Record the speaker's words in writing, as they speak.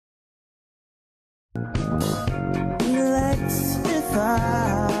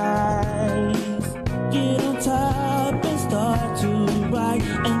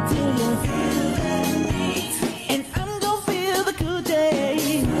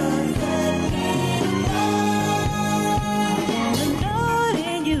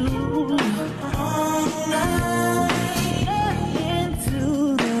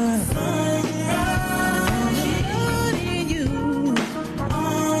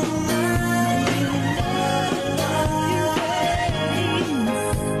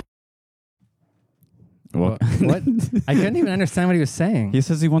What? I couldn't even understand what he was saying. He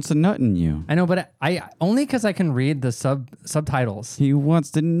says he wants to nut in you. I know, but I only because I can read the subtitles. He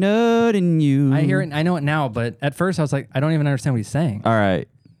wants to nut in you. I hear it. I know it now, but at first I was like, I don't even understand what he's saying. All right.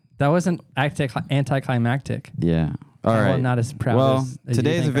 That wasn't anticlimactic. Yeah. All right. I'm not as proud. Well, as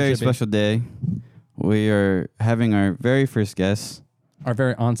today is a very special day. We are having our very first guest. Our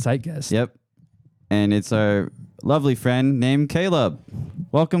very on-site guest. Yep. And it's our lovely friend named Caleb.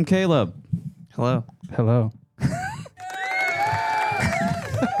 Welcome, Caleb. Hello. Hello.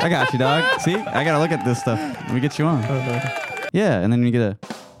 I got you, dog. See? I got to look at this stuff. Let me get you on. Yeah, and then you get a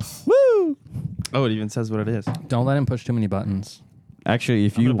woo. Oh, it even says what it is. Don't let him push too many buttons. Actually,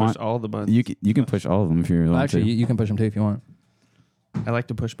 if I'm you gonna want push all the buttons. you can push all of them if you Well, want actually, to. you can push them too if you want. I like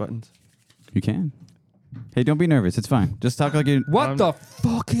to push buttons. You can. Hey, don't be nervous. It's fine. Just talk like you. What the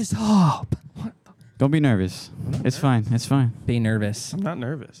fuck is up? Don't be nervous. It's fine. It's fine. Be nervous. I'm not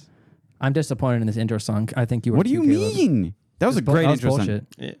nervous. I'm disappointed in this intro song. I think you were. What do you too, Caleb. mean? That was a great That was intro song. bullshit.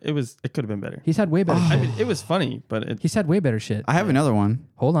 It could have been better. He's had way better I shit. mean, it was funny, but He's had way better shit. I have another one.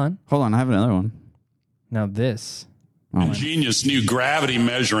 Hold on. Hold on. I have another one. Now this. Oh. Ingenious new gravity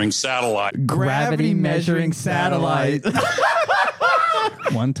measuring satellite. Gravity measuring satellite.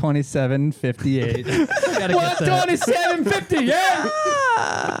 127.58. Gotta get that. 127.50. Yeah.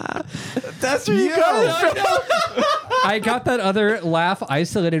 That's where you go. I got that other laugh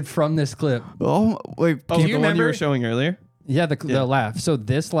isolated from this clip. Oh wait. oh, Do the you one you remember? were showing earlier. Yeah, the laugh. So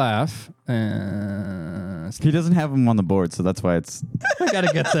this laugh. I He doesn't have them on the board, so that's why it's. gotta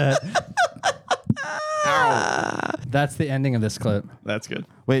get that. That's the ending of this clip. That's good.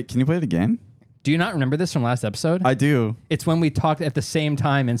 Wait, can you play it again? Do you not remember this from last episode? I do. It's when we talked at the same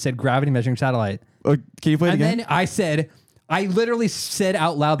time and said gravity measuring satellite. Oh, can you play it And again? then I literally said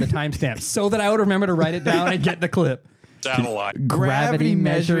out loud the timestamp so that I would remember to write it down and get the clip. Satellite. Gravity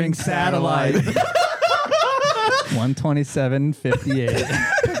measuring satellite.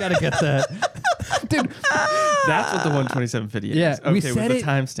 127.58. Gotta get that. Dude, That's what the 127.58 yeah, is. Okay, we with said the it.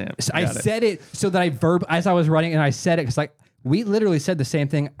 timestamp. I Got it. said it so that as I was writing and I said it because like we literally said the same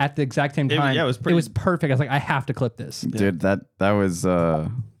thing at the exact same time. yeah, it was pretty- It was perfect. I was like, I have to clip this. Dude, that was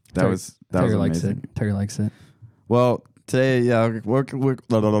Terry likes amazing. it. Terry likes it. Well, today, yeah, we're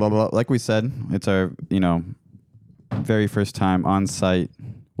like we said, it's our very first time on site.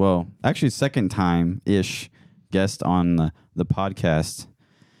 Well, actually, second time ish guest on the podcast,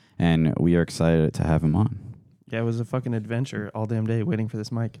 and we are excited to have him on. Yeah, it was a fucking adventure all damn day waiting for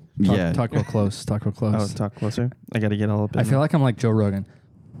this mic. Talk real close. Talk real close. Oh, talk closer. I got to get all up in I feel like I'm like Joe Rogan.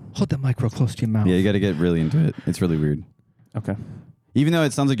 Hold that mic real close to your mouth. Yeah, you got to get really into it. It's really weird. Okay. Even though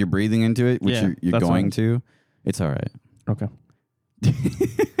it sounds like you're breathing into it, which Yeah, you're that's going fine. to, it's all right. Okay.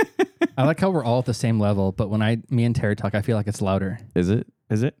 I like how we're all at the same level, but when me and Terry talk, I feel like it's louder. Is it?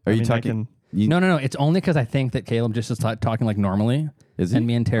 Is it? Are I you mean, I talking? No. It's only because I think that Caleb just is talking like normally, Is it? and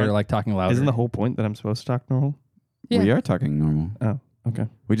me and Terry are like talking louder. Isn't the whole point that I'm supposed to talk normal? Yeah. We are talking normal. Oh, okay.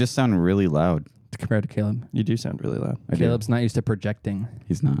 We just sound really loud. compared to Caleb? You do sound really loud. I do. Caleb's not used to projecting.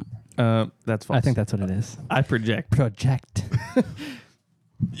 He's not. That's false. I think that's what it is. I project. Project.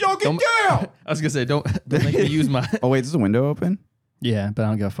 Yo, get down! I was gonna say, don't make me use my. Oh wait, is the window open? Yeah, but I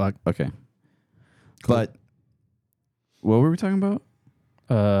don't give a fuck. Okay. But what were we talking about?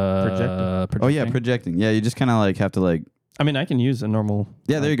 Projecting. Oh yeah, projecting. Yeah, you just kind of like have to like. I mean, I can use a normal.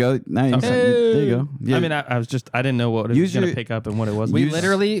 Yeah, there you go. Now you Okay. there you go. Yeah. I mean, I didn't know what it Use was going your- to pick up and what it wasn't. We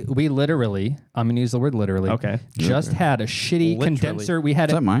literally, I'm going to use the word literally. Okay. Just Okay. had a shitty Literally. condenser. We had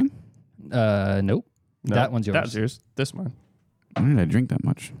is that mine? nope. No, That one's yours. That's yours. This one. Why did I drink that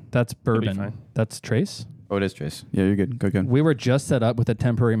much? That's be bourbon. fine. That's Trace. Oh, it is Trace. Yeah, you're good. Go good. We were just set up with a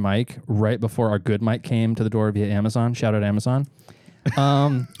temporary mic right before our good mic came to the door via Amazon. Shout out Amazon.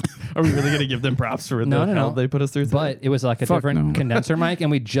 Are we really going to give them props for No, the no, hell no. they put us through? But it was like a Fuck different no. condenser mic,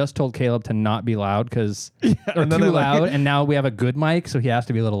 and we just told Caleb to not be loud because or and then too they're like- loud, and now we have a good mic, so he has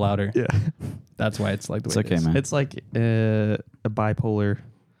to be a little louder. Yeah. That's why it's like the It's way okay, it is. man. It's like a bipolar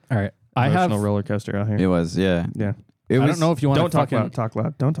All right, I have. emotional roller coaster out here. It was. Yeah. Yeah. It I was. don't know if you want Don't to talk fucking. loud. Talk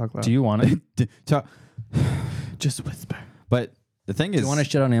loud. Don't talk loud. Do you want it? Just whisper? But the thing Do is, you want to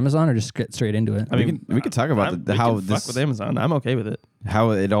shit on Amazon or just get straight into it? I mean, we could talk about we how can this fuck with Amazon. I'm okay with it.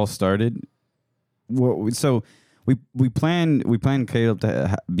 how it all started. Well, so we planned Caleb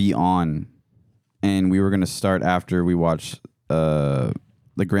to be on, and we were going to start after we watched the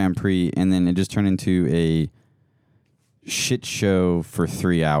Grand Prix, and then it just turned into a shit show for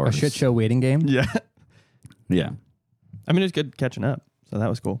 3 hours. A shit show waiting game. Yeah. Yeah. I mean, it's good catching up. So that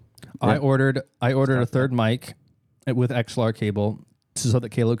was cool. I ordered a third mic with XLR cable so that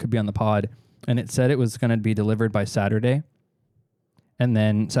Caleb could be on the pod, and it said it was going to be delivered by Saturday. And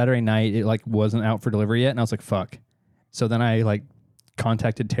then Saturday night, it like wasn't out for delivery yet. And I was like, fuck. So then I like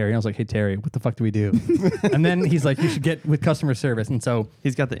contacted Terry. And I was like, hey, Terry, what the fuck do we do? And then he's like, you should get with customer service. And so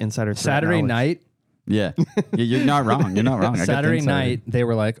He's got the insider Saturday knowledge. night, Yeah. You're not wrong. You're not wrong. I got the Saturday insider. night, they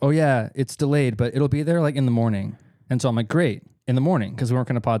were like, oh yeah, it's delayed, but it'll be there like in the morning. And so I'm like, great, in the morning, because we weren't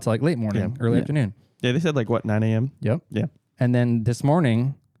going to pod till like late morning, early afternoon. Yeah, they said like what, 9 a.m.? Yep. Yeah. And then this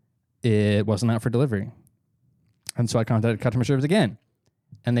morning, it wasn't out for delivery. And so I contacted customer service again.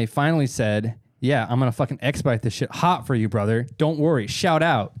 And they finally said, yeah, I'm going to fucking expedite this shit hot for you, brother. Don't worry. Shout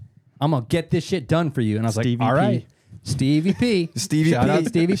out. I'm going to get this shit done for you. And I was Stevie like, all P. right. Stevie P. Stevie Shout P. out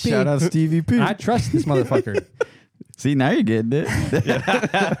Stevie P. Shout out Stevie P. I trust this motherfucker. See, now you're getting it.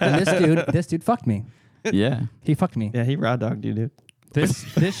 And this dude fucked me. Yeah. He fucked me. Yeah, he raw dogged you, dude. This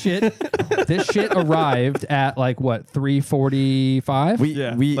shit arrived at like what,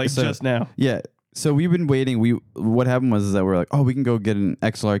 3:45? We like so- just now. Yeah. So we've been waiting. What happened was that we're like, oh, we can go get an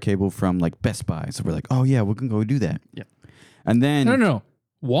XLR cable from like Best Buy. So we're like, oh yeah, we can go do that. Yeah. And then No.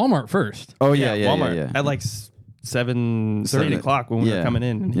 Walmart first. Oh yeah, Walmart yeah. at like 7:30 Seven- o'clock when we yeah. were coming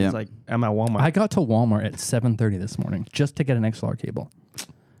in, and he's Yeah. like, "I'm at Walmart." I got to Walmart at 7:30 this morning just to get an XLR cable.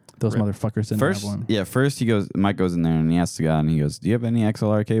 Those Rip. motherfuckers didn't First, have one. yeah. First, Mike goes in there and he asks the guy, and he goes, "Do you have any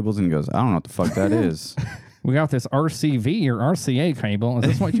XLR cables?" And he goes, "I don't know what the fuck that is." We got this RCV or RCA cable. Is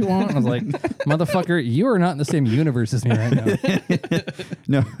this what you want? I was like, motherfucker, you are not in the same universe as me right now.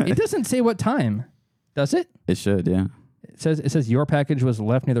 No, It doesn't say what time, does it? it should. Yeah. It says your package was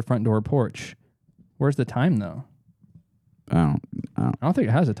left near the front door porch. Where's the time though? I I don't think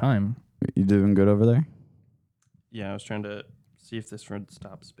it has a time. You doing good over there? Yeah, I was trying to see if this would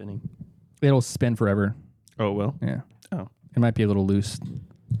stop spinning. It'll spin forever. Oh, well. Yeah. Oh, It might be a little loose.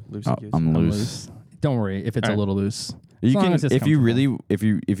 loosey goosey. I'm loose. Don't worry if it's All a right. little loose. You As long can, as it's if you comfortable.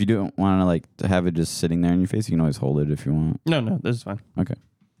 really, if you don't want to like to have it just sitting there in your face, you can always hold it if you want. No, this is fine. Okay.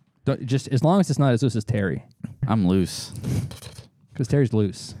 Just as long as it's not as loose as Terry, I'm loose. because Terry's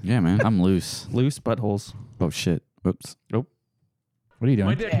loose. Yeah, man. I'm loose. Loose buttholes. Oh shit. Whoops. What are you doing?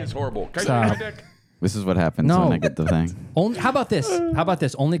 My dick is horrible. Can I Stop. look at my dick? This is what happens No. when I get the thing. Only, how about this?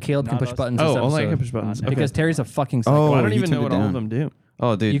 Only Caleb can push buttons. Oh, this only I episode. can push buttons. Okay. Because Terry's a fucking psycho. Oh, Well, I don't he even know turned what it all of down. them do.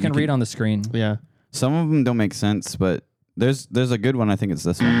 Oh, dude. you can read on the screen. Yeah. Some of them don't make sense, but there's a good one. I think it's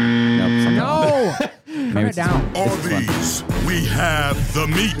this one. Nope. something else. No, Maybe turn it it's this one. down. Arby's, we have the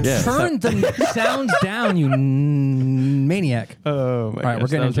meat. Yeah. Turn the sounds down, you maniac. Oh, my All right, we're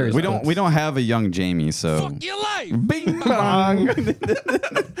getting into We don't have a young Jamie, so Your life. bing bong.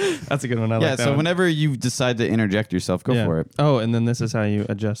 That's a good one. I Yeah. like that So one. whenever you decide to interject yourself, go Yeah. for it. Oh, and then this is how you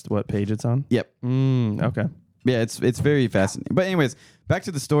adjust what page it's on? Yep. Okay. Yeah. It's very fascinating. But anyways, back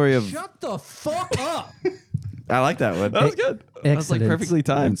to the story of. Shut the fuck up. I like that one. That was good. That was like Excellent. perfectly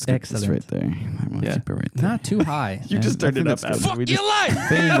timed. Let's keep this Excellent. right there. I'm gonna Yeah. keep it right there. Not too high. You just turned it up. that's good. After we just, Your life.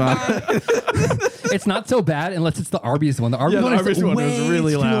 Bing bong. It's not so bad unless it's the Arby's one. The Arby's Yeah, the one is Arby's one was way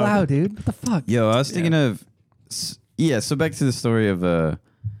really too loud. loud, dude. What the fuck? Yo, I was thinking of. Yeah. So back to the story of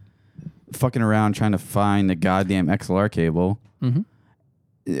fucking around trying to find the goddamn XLR cable.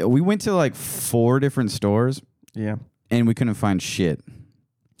 Mm-hmm. We went to like 4 different stores yeah. and we couldn't find shit.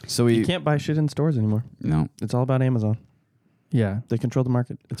 So we You can't buy shit in stores anymore. no. It's all about Amazon. Yeah. They control the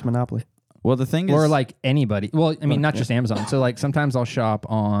market. It's monopoly. Well, the thing is, Or like anybody. Well, I mean, not yeah. just Amazon. So like sometimes I'll shop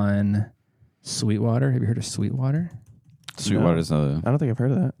on Sweetwater. Have you heard of Sweetwater? Sweetwater's a. I don't think I've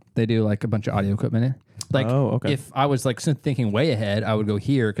heard of that. They do like a bunch of audio equipment. In. Like Oh, okay. if I was like thinking way ahead, I would go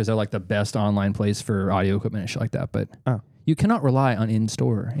here because they're like the best online place for audio equipment and shit like that. But Oh. you cannot rely on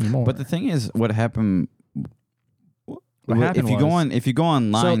in-store anymore. But the thing is, what happened? What happened if you go was- on, if you go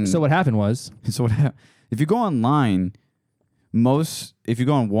online, so what happened was, so what? If you go online, if you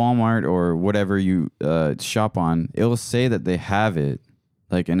go on Walmart or whatever you shop on, it will say that they have it,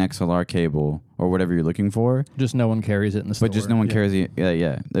 like an XLR cable or whatever you're looking for, just no one carries it in the store. but just no one carries it.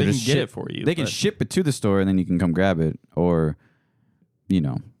 Yeah. They can just get it for you, They can but- ship it to the store and then you can come grab it, or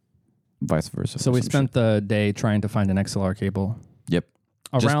vice versa. So we Some spent the day trying to find an XLR cable shit. Yep.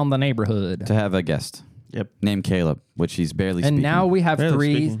 Just around the neighborhood. to have a guest Yep. named Caleb, which he's barely And speaking. now we have Barely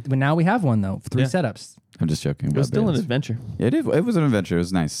 3. speaking. But now we have one though. 3 Yeah. setups. I'm just joking. It was about still an this. adventure. Yeah, it was an adventure. It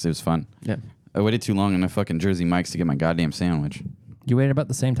was nice. It was fun. Yeah. I waited too long in a fucking Jersey Mike's to get my goddamn sandwich. You waited about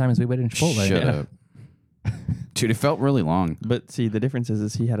the same time as we waited in Chipotle. Shut up. Dude, it felt really long. But see, the difference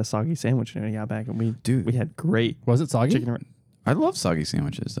is he had a soggy sandwich and he got back, and we had great Was it soggy? chicken. I love soggy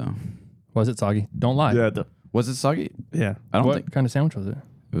sandwiches, though. Was it soggy? Don't lie. Was it soggy? Yeah. I don't What think kind of sandwich was it?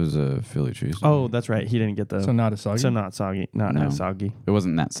 it was a Philly cheese. Oh, that's right. He didn't get the. So not a soggy. So not soggy. Not No. as soggy. It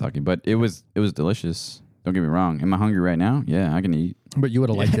wasn't that soggy, but it was delicious. Don't get me wrong. Am I hungry right now? Yeah, I can eat. But you would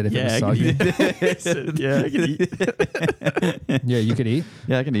have liked it if Yeah, it I was can soggy. eat. Yeah, I can eat. Yeah, you could eat.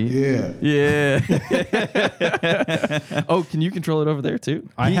 Yeah, I can eat. Yeah. Oh, can you control it over there too?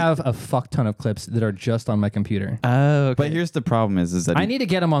 I have a fuck ton of clips that are just on my computer. Oh, okay. But here's the problem: is that I need to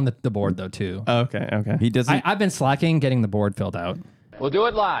get them on the board though too. Okay. he doesn't. I've been slacking getting the board filled out.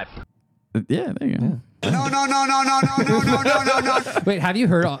 Yeah, there you go. Wait, have you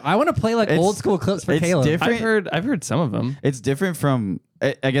heard? I want to play like It's- old school clips for it's Caleb. different. I've heard some of them. It's different from,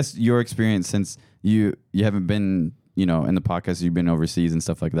 I guess, your experience since you haven't been, in the podcast. You've been overseas and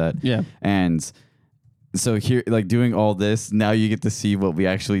stuff like that. Yeah. And so here, like doing all this, now you get to see what we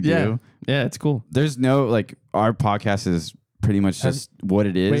actually do. Yeah, it's cool. There's no our podcast is pretty much just what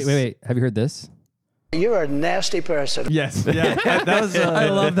it is. Wait. Have you heard this? You're a nasty person. Yes. Yeah. That was. I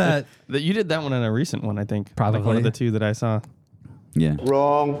love that. That you did that one in a recent one, I think. Probably. Like one of the two that I saw. Yeah.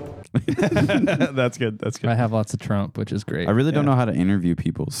 Wrong. That's good. That's good. I have lots of Trump, which is great. I really don't know how to interview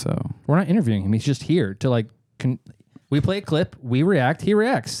people, so We're not interviewing him. He's just here to like. We play a clip, we react, he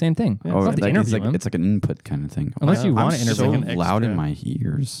reacts. Same thing. oh, Not to like, interview him. it's like an input kind of thing. Unless you want to I'm interview so him. an loud in extra- my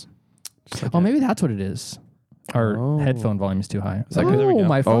ears. Oh, maybe that's what it is. Our Oh. headphone volume is too high. that good? There we go.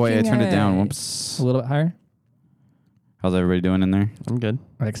 My Oh wait, I fucking turned it down. A. Whoops. A little bit higher. How's everybody doing in there? I'm good.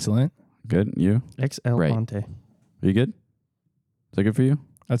 Excellent. Good. You? XL Right. Monte. Are you good? Is that good for you?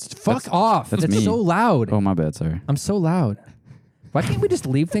 Fuck off. that's It's me. so loud. Oh, my bad. Sorry. I'm so loud. Why can't we just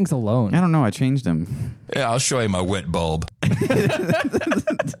leave things alone? I don't know. I changed them. Yeah, I'll show you my wet bulb.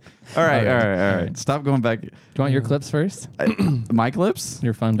 All right. Stop going back. Do you want your clips first? My clips?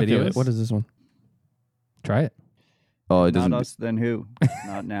 Your fun Okay, videos? wait, what is this one? Try it. Oh, it doesn't. Not us, then who?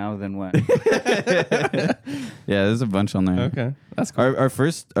 Not now, then when? Yeah, there's a bunch on there. Okay, that's cool. Our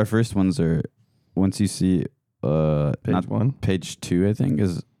first ones are once you see Page not one. page 2 I think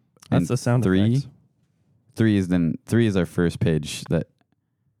is That's and the sound 3. effects. 3 is our first page that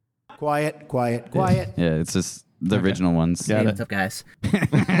Quiet. yeah, it's just the original ones. Got it. up, guys?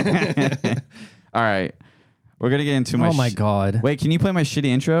 All right. We're going to get into my Oh my God. Wait, can you play my shitty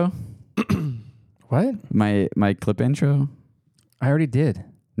intro? What? My clip intro? I already did.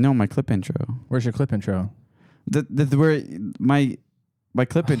 No, my clip intro. Where's your clip intro? Where my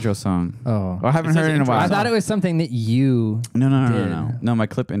clip intro song. Oh. I haven't heard it in a while. I thought it was something that you. No. No, my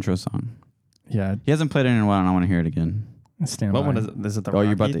clip intro song. Yeah. He hasn't played it in a while, and I want to hear it again. Stand What by. one is it? Is it the Oh,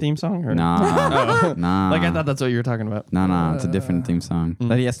 you're Rocky about to- theme song? Or? Nah, Oh. nah. Like I thought that's what you were talking about. No, it's a different theme song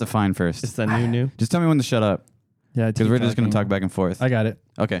that he has to find first. It's the new. Just tell me when to shut up, Yeah. because we're just gonna talk back and forth. I got it.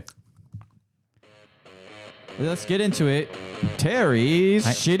 Okay. Let's get into it. Terry's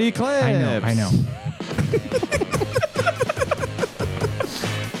shitty clips. I know.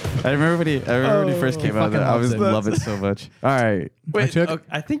 I remember when he first came out. fucking I was loves it. love it so much. All right. Wait, took-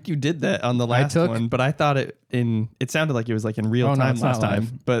 I think you did that on the last took- one, but I thought it sounded like it was like in real Oh, no, time it's not last time.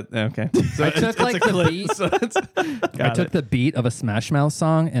 live. But okay, so I took like the beat. I took the beat of a Smash Mouth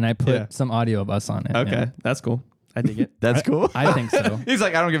song and I put Yeah. some audio of us on it. Okay, Yeah. that's cool. I dig it. That's cool. I think so. He's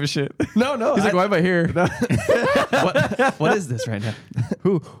like, I don't give a shit. No, He's like, why am I here? what is this right now?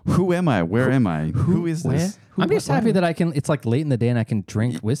 Who am I? Where am I? Who is this? I'm just happy that I can. It's like late in the day and I can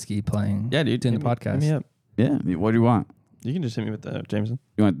drink whiskey playing. Yeah, dude. Doing the hit podcast. me up. Yeah. What do you want? You can just hit me with the Jameson.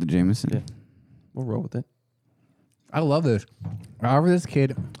 You want the Jameson? Yeah. We'll roll with it. I love this. I offer this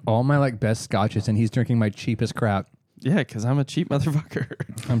kid all my like best scotches and he's drinking my cheapest crap. Yeah, because I'm a cheap motherfucker.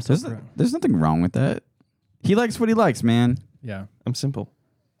 I'm so There's nothing wrong with that. He likes what he likes, man. yeah. I'm simple.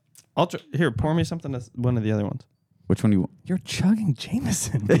 Here, pour me something that's one of the other ones. Which one do you want? You're chugging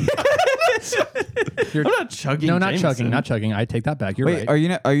Jameson. I'm not chugging. No, not Jameson. chugging. Not chugging. I take that back. You're Wait,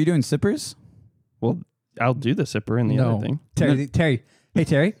 right. are you doing sippers? Well, I'll do the sipper and the no. other thing. Terry. Hey,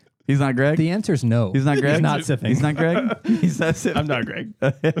 Terry. He's not Greg? The answer's no. He's not Greg? He's not sipping. He's not Greg? He's not sipping. I'm not Greg.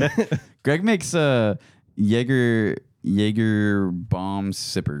 Greg makes Jaeger bomb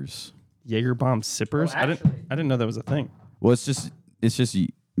sippers. Jaeger bomb sippers. I didn't know that was a thing. Well, it's just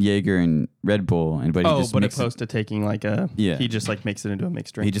Jaeger and Red Bull, but he just but mixes opposed to taking like a he just like makes it into a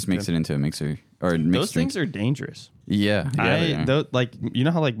mixed drink. He just makes it into a mixer or mixed Those drink. things are dangerous. Yeah, they are. Like you know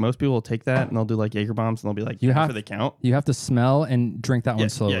how like most people will take that and they'll do like Jaeger bombs and they'll be like You have- for the count. You have to smell and drink that one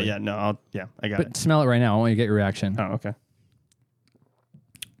slowly. Yeah. No, I got But it. smell it right now. I want you to get your reaction. Oh, okay.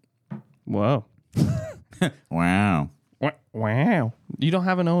 Whoa. Wow. Wow. You don't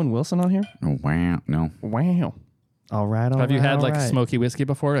have an Owen Wilson on here? Oh, wow. No. Wow. All right. Have you had like smoky whiskey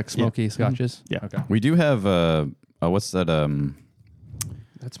before? Like smoky scotches? Yeah. Okay. We do have what's that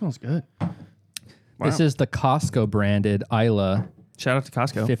That smells good. Wow. This is the Costco branded Isla. Shout out to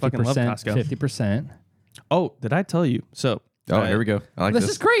Costco. Fucking love 50%. Costco. 50%. Oh, did I tell you? So Oh, here we go. I like This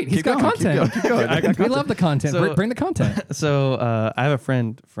is great. He's Keep got going, keep content. going, keep going. I got We love the content. So- Bring the content. So I have a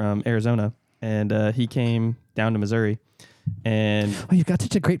friend from Arizona, and he came down to Missouri, and Oh, you've got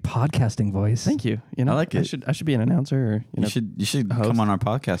such a great podcasting voice. thank you. You know, I like it. I should be an announcer, or you know, You should host. come on our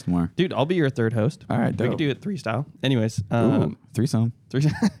podcast more. dude. I'll be your third host. All right, we dope. could do it 3 style. Anyways, Ooh, threesome. 3.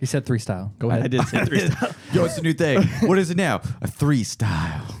 He said 3 style. Go ahead. I did say 3 style. Yo, it's a new thing. What is it now? A 3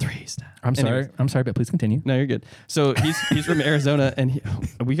 style. 3 style. I'm sorry. Anyways. I'm sorry, but please continue. No, you're good. So he's from Arizona, and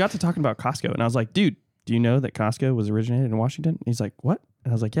we got to talking about Costco, and I was like, dude, do you know that Costco was originated in Washington? And he's like, what?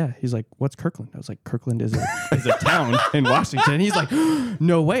 And I was like, yeah. He's like, what's Kirkland? I was like, Kirkland is a town in Washington. And he's like,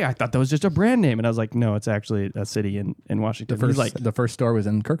 no way. I thought that was just a brand name. And I was like, no, it's actually a city in Washington. The He's first, like, the first store was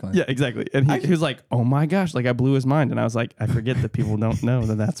in Kirkland. yeah, exactly. And he was like, oh my gosh, like I blew his mind. And I was like, I forget that people don't know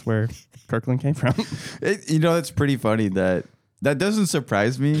that that's where Kirkland came from. It's pretty funny that doesn't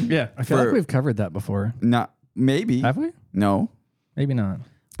surprise me. Yeah. I feel like we've covered that before. Not maybe. Have we? No, Maybe not.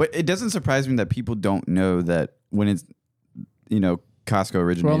 but it doesn't surprise me that people don't know that when it's Costco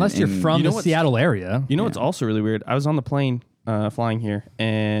originated. Well, unless you're in- from You know the what's- Seattle area. You know what's also really weird? I was on the plane flying here,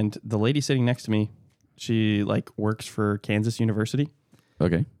 and the lady sitting next to me, she like works for Kansas University,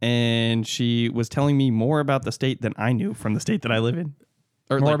 Okay. and she was telling me more about the state than I knew from the state that I live in.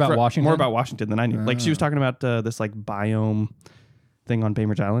 Or More about Washington? More about Washington than I knew. Like she was talking about this like biome thing on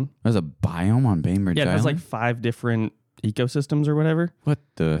Bainbridge Island. There's a biome on Bainbridge Yeah, it has Island? like 5 different ecosystems or whatever. What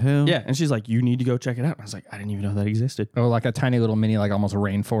the hell? Yeah, and she's like, you need to go check it out. And I was like, I didn't even know that existed. Oh, like a tiny little mini, like almost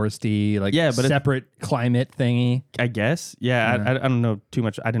rainforesty, like Yeah, but it- separate climate thingy. I guess. Yeah, I don't know too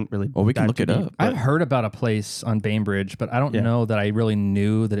much. I didn't really. Well, we can dive look too it deep, up. but- I've heard about a place on Bainbridge, but I don't Yeah. know that I really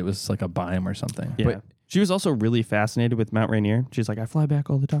knew that it was like a biome or something. Yeah. She was also really fascinated with Mount Rainier. She's like, I fly back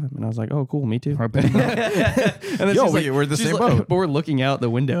all the time. And I was like, oh, cool, me too. But- And then Yo, she's like- we're in the she's same like- boat. But we're looking out the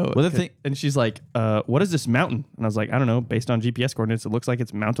window. Well, the thing- And she's like, what is this mountain? And I was like, I don't know. Based on GPS coordinates, it looks like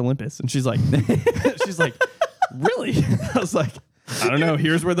it's Mount Olympus. And she's like, really? I was like, I don't know.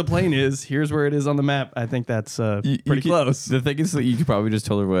 Here's where the plane is. Here's where it is on the map. I think that's pretty close. The thing is that you could probably just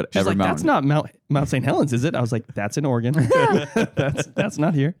tell her She's whatever like, mountain. that's not Mount St. Helens, is it? I was like, that's in Oregon. that's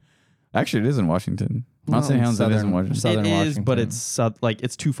not here. Actually, it is in Washington. Mount Well, St. Helens, it is in southern- Washington. southern It is, Washington. but it's like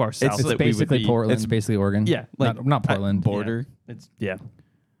it's too far south. It's that we would basically be- Portland. it's- It's basically Oregon. Yeah, like not Portland. Border. It's yeah.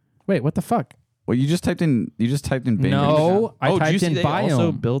 Wait, what the fuck? Well, you just typed in Bainbridge. No, I did you typed see in they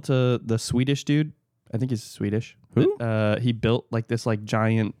also biome. built the Swedish dude. I think he's Swedish. Who? He built like this like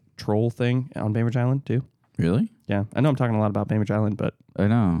giant troll thing on Bainbridge Island too. Really? Yeah, I know I'm talking a lot about Bainbridge Island, but I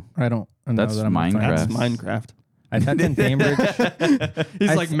know. I don't. know That's that I'm a fan. Minecraft. that's Minecraft. I typed in Bainbridge.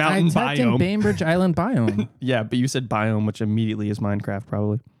 He's like mountain I typed in biome. Bainbridge Island biome. Yeah, but you said biome, which immediately is Minecraft,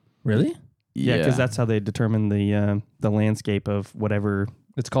 probably. Really? Yeah, because that's how they determine the landscape of whatever.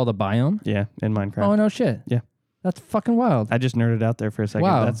 It's called a biome? Yeah, in Minecraft. Oh, no shit. Yeah. That's fucking wild. I just nerded out there for a second.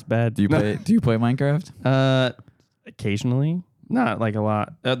 Wow. That's bad. Do you play Minecraft? Occasionally, not like a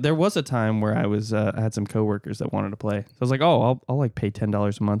lot. There was a time where I had some coworkers that wanted to play. So I was like, oh, I'll like pay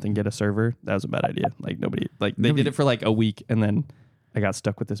 $10 a month and get a server. That was a bad idea. Like they did it for like a week, and then I got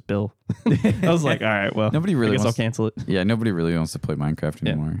stuck with this bill. I was like, all right, well, Nobody really I guess I'll wants- cancel it. Yeah, nobody really wants to play Minecraft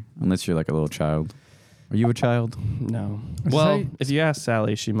Yeah. anymore, unless you're like a little child. Are you a child? No. Is Well, that- if you ask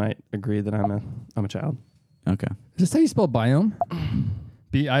Sally, she might agree that I'm a child. Okay. Is this how you spell biome?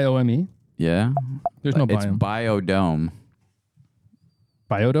 B-I-O-M-E? Yeah. There's no It's biome. biodome.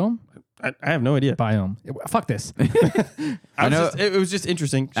 Biodome? I have no idea. Biome. Fuck this. I know- It was just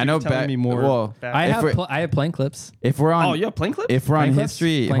interesting. She I know was telling back- me more. well, I If have we're- I have plane clips. If we're on, Oh, you have plane clip? if we're on Plane clips?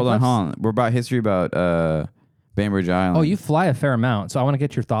 history, Plane hold on, clips? hold on. We're about history about Bainbridge Island. Oh, you fly a fair amount, so I want to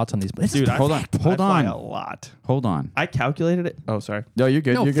get your thoughts on these. This is Dude, hold on, hold I fly on. a lot. Hold on. I calculated it. Oh, sorry. No, you're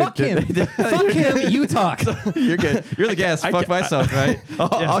good. no, you're fuck good. him. Fuck him. You talk. You're good. You're the guest. Fuck myself, right?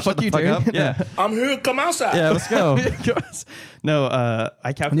 I'll shut the fuck up. Yeah. I'm here. Come outside. Yeah, let's go. No, I I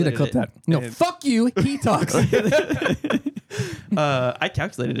need calculated to clip it, that. No, and, fuck you. He talks. I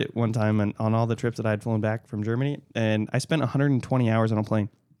calculated it one time on all the trips that I had flown back from Germany, and I spent 120 hours on a plane.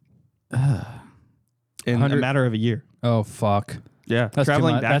 In a 100 matter of a year. Oh, fuck. Yeah. That's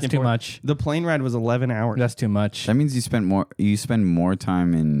traveling too much. back That's and too forth. much. The plane ride was 11 hours. That's too much. That means you spend more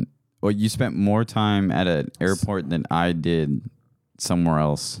time in, or you spent more time at an airport than I did somewhere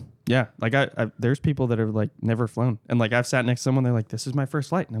else. Yeah, like I there's people that have like never flown, and like I've sat next to someone, they're like, "This is my first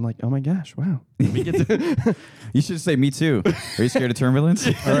flight," and I'm like, "Oh my gosh, wow!" We get to You should say me too. Are you scared of turbulence?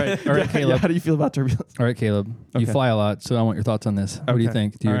 All right, Yeah, Caleb. how do you feel about turbulence? All right, Caleb. You Okay. fly a lot, so I want your thoughts on this. What do you Okay.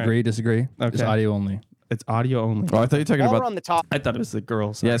 think? Do you All right. agree, disagree? It's Okay. audio only. It's audio only. Oh, I thought you were talking While we're about. on the top, I thought it was the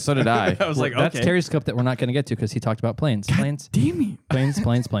girls. Yeah, so did I. I was like, That's okay, Terry's clip that we're not going to get to because he talked about planes. Planes. Damn it.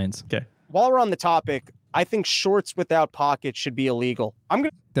 Planes. okay. while we're on the topic, I think shorts without pockets should be illegal.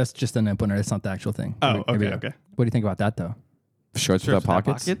 That's just an opener. It's not the actual thing. Oh, Maybe- okay, okay. What do you think about that though? Shorts without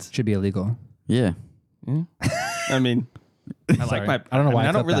pockets? Should be illegal. Yeah. I mean, I Sorry. like my. I don't know why I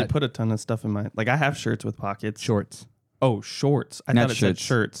I don't thought really that. put a ton of stuff in my. Like I have shirts with pockets. Shorts. Oh, shorts. I Not thought it said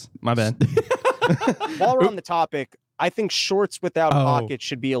shirts. shirts. My bad. While we're on the topic, I think shorts without Oh. pockets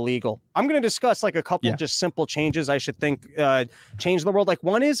should be illegal. I'm going to discuss like a couple Yeah. just simple changes I should think change the world. Like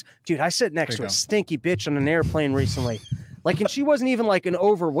one is, dude, I sat next to There you a go. stinky bitch on an airplane recently. Like, and she wasn't even like an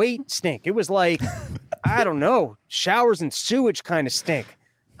overweight stink. It was like, I don't know, showers and sewage kind of stink.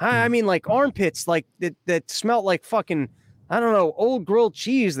 I mean, like armpits, like that smelled like fucking, I don't know, old grilled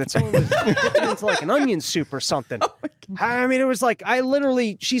cheese that someone was dipping into like an onion soup or something. I mean, it was like,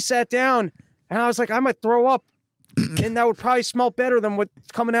 she sat down and I was like, I might throw up. And that would probably smell better than what's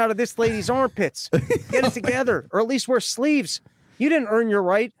coming out of this lady's armpits. Get it together, or at least wear sleeves. You didn't earn your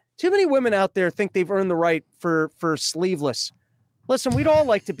right. Too many women out there think they've earned the right for sleeveless. Listen, we'd all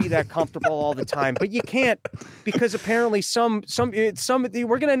like to be that comfortable all the time, but you can't, because apparently some we're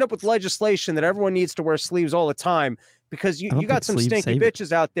going to end up with legislation that everyone needs to wear sleeves all the time because you don't got think some sleeves stinky save it.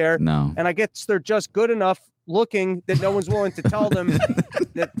 bitches out there, No. and I guess they're just good enough looking that no one's willing to tell them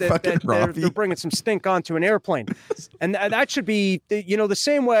that Fucking they're Robbie. bringing some stink onto an airplane. And that should be, the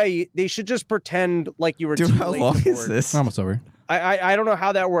same way they should just pretend like you were Dude, too how late long for is it. this? Almost over. I don't know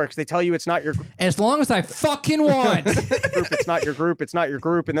how that works. They tell you it's not your group, As long as I fucking want. it's not your group, it's not your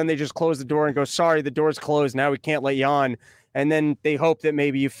group. And then they just close the door and go, sorry, the door's closed. Now we can't let you on. And then they hope that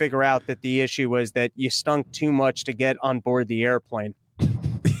maybe you figure out that the issue was that you stunk too much to get on board the airplane.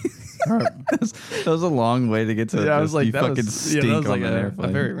 That was a long way to get to Yeah, I just was like, you that fucking was, stink that was on like an a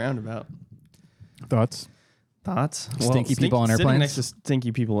airplane. very roundabout. Thoughts? Thoughts? Stinky people on Sitting airplanes? next to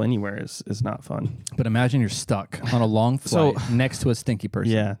stinky people anywhere is not fun. But imagine you're stuck on a long So- flight next to a stinky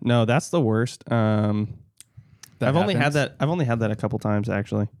person. Yeah, no, that's the worst. That I've only had happens. that. I've only had that a couple times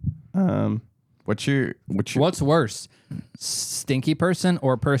actually. What's your What's worse, stinky person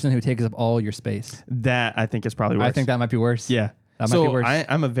or a person who takes up all your space? That I think is probably worse. I think that might be worse. Yeah, That might so be worse.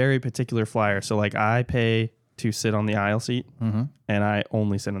 I'm a very particular flyer. So like I pay to sit on the aisle seat, and I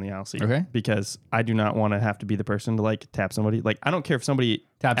only sit on the aisle seat. Okay. Because I do not want to have to be the person to like tap somebody. Like I don't care if somebody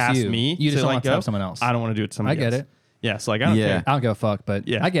Taps asks you. me. You just to don't like want to go. tap someone else. I don't want to do it to somebody I get else. it. Yeah. So like I don't Yeah. care. I don't give a fuck, but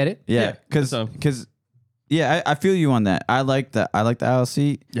Yeah. I get it. Yeah, Yeah, because so- I feel you on that. I like the aisle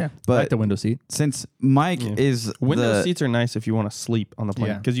seat. Yeah. I But like the window seat. since Mike is Window the, seats are nice if you want to sleep on the plane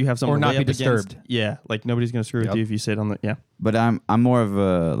Yeah. because you have something Or not way be up against- disturbed. Yeah, like nobody's gonna screw with Yep. you if you sit on the. Yeah. but I'm more of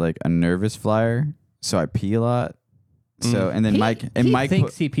a nervous flyer, so I pee a lot. So and then Mike he Mike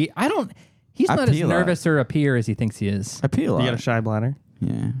thinks he pee. I don't. He's I not as pee a lot. nervous or a peer as he thinks he is. I pee a lot. You got a shy bladder.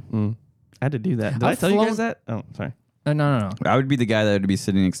 Yeah, I had to do that. Did I I've tell you flown- guys that? Oh, sorry. No. I would be the guy that would be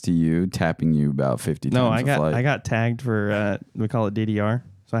sitting next to you, tapping you about 50 No, times a flight. I got tagged for we call it DDR,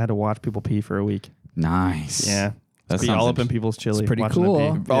 so I had to watch people pee for a week. Nice. Yeah, That be sounds all up in int- people's chili. It's pretty watching them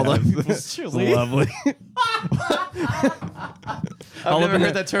cool. pee. All Yeah. up in people's chili. Lovely. I've never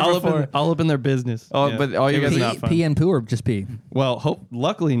heard that term before. All up in their business. Oh, Yeah. but all you It was guys not Pee, fun. pee and poo or just pee? Well,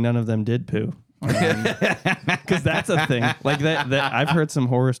 luckily none of them did poo. Because that's a thing. Like that I've heard some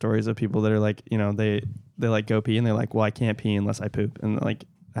horror stories of people that are like, they like go pee and they're like, well, I can't pee unless I poop, and like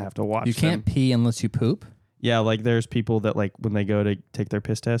I have to watch. You can't them. pee unless you poop. Yeah, like there's people that like when they go to take their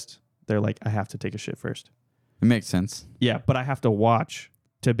piss test, they're like, I have to take a shit first. It makes sense. Yeah, but I have to watch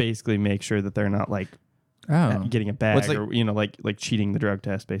to basically make sure that they're not like Oh. getting a bag What's like- or like cheating the drug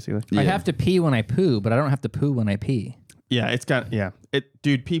test basically. I Yeah. have to pee when I poo, but I don't have to poo when I pee. Yeah, it's got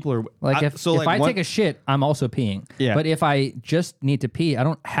dude, people are Like if I one- take a shit, I'm also peeing. Yeah. But if I just need to pee, I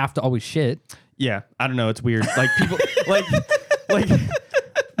don't have to always shit. yeah, I don't know, it's weird. Like people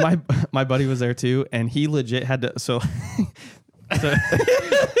like my buddy was there too, and he legit had to so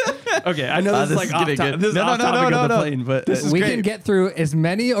okay, I know this is this like is off getting top- good. this is No, off no, no, topic no, of the no. plane, but This is We great. can get through as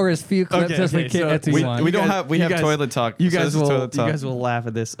many or as few clips Okay, as we okay, can so as we we- want. We don't guys- have we you have guys- toilet talk. You So guys this is will toilet talk. laugh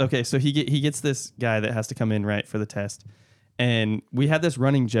at this. Okay, so he gets this guy that has to come in right for the test. And we had this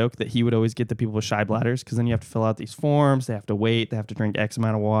running joke that he would always get the people with shy bladders because then you have to fill out these forms. They have to wait. They have to drink X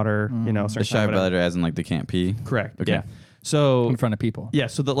amount of water. The certain shy time, whatever. bladder as in like they can't pee. Correct. Okay. Yeah. So in front of people. yeah,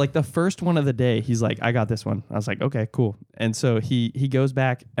 so the first one of the day, he's like, I got this one. I was like, okay, cool. And so he goes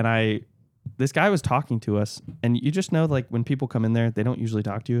back, and this guy was talking to us, and you just know, like, when people come in there, they don't usually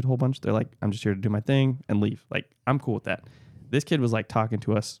talk to you a whole bunch. They're like, I'm just here to do my thing and leave. Like, I'm cool with that. This kid was like talking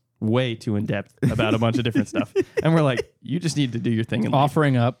to us way too in depth about a bunch of different stuff, and we're like, you just need to do your thing and leave.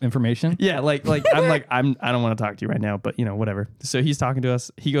 Offering up information. Yeah, like I don't want to talk to you right now, but whatever. So he's talking to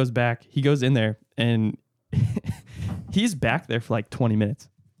us. He goes back. He goes in there, and he's back there for like 20 minutes.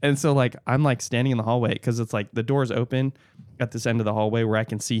 And so like I'm like standing in the hallway because it's like the door's open at this end of the hallway where I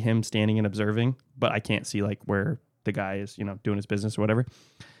can see him standing and observing, but I can't see like where the guy is, you know, doing his business or whatever.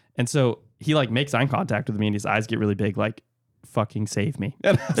 And so he like makes eye contact with me and his eyes get really big, like, fucking save me.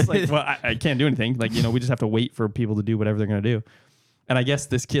 And I was like, well, I can't do anything. Like, you know, we just have to wait for people to do whatever they're going to do. And I guess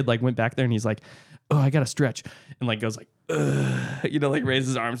this kid like went back there and he's like, oh, I got to stretch. And like goes like, you know, like raises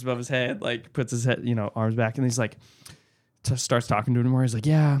his arms above his head, like puts his head, you know, arms back. And he's like, starts talking to him more. He's like,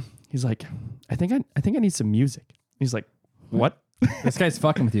 yeah. He's like, I think I need some music. He's like, what? This guy's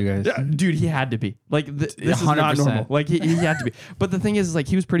fucking with you guys. Yeah, dude, he had to be. Like, this is not 100%. normal. Like, he had to be. But the thing is, like,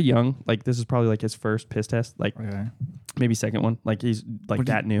 he was pretty young. Like, this is probably, like, his first piss test. Like, Okay. maybe second one. Like, he's, like,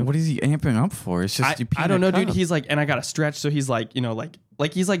 that new. What is he amping up for? It's just I don't know, dude. He's like, and I got to stretch. So he's like, you know, like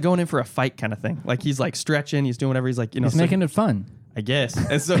he's, like, going in for a fight kind of thing. Like, he's, like, stretching. He's doing whatever. He's, like, you know. He's making it fun. I guess.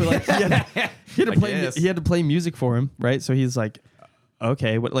 And so, like, he had to play music for him, right? So he's like,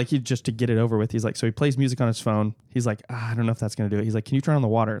 okay, what, like, he just to get it over with. He's like, so he plays music on his phone. He's like, I don't know if that's gonna do it. He's like, can you turn on the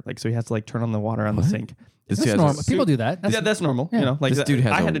water? Like, so he has to like turn on the water on the sink. This That's dude has normal. a- People do that. That's, Yeah, that's normal. yeah. You know, like This dude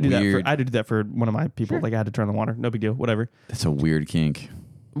has I had a to do weird- that. I had to do that for one of my people. Like, I had to turn on the water. No big deal. Whatever. That's a weird kink.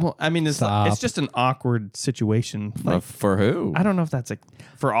 Well, I mean, it's Stop. just an awkward situation. Like, For who? I don't know if that's like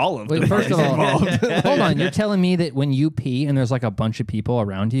for all of them. Wait, first of all, hold on. You're telling me that when you pee and there's like a bunch of people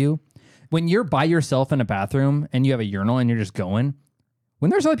around you, when you're by yourself in a bathroom and you have a urinal and you're just going, when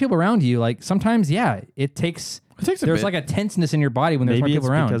there's other people around you, like sometimes, yeah, it takes a there's bit. like a tenseness in your body when there's more Maybe people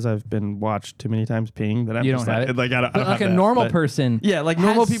it's around. because I've been watched too many times peeing that I'm You just don't have like, it. like I don't But have like a that, normal but- person, Yeah, like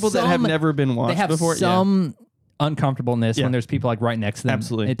normal has people that have some- never been they watched have before. some uncomfortableness Yeah. when there's people like right next to them.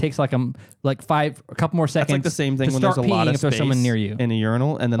 Absolutely. It takes like a couple more seconds. That's like the same thing to when there's a start lot peeing of if there's space someone near you. in a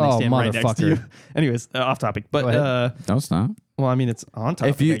urinal, and then they Oh, stand right next to you. motherfucker. Anyways, off topic, but Go ahead. No, it's not. well, I mean, it's on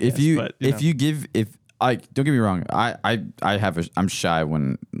topic. If you I guess, but, know. don't get me wrong, I'm shy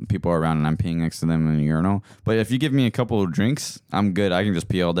when people are around and I'm peeing next to them in a urinal. But if you give me a couple of drinks, I'm good. I can just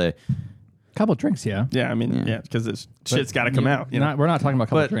pee all day. Couple drinks, yeah. yeah, I mean, yeah, because this shit's got to come out. You know? We're not talking about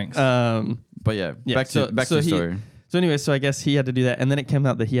couple But drinks. But yeah, back to the story. So anyway, so I guess he had to do that, and then it came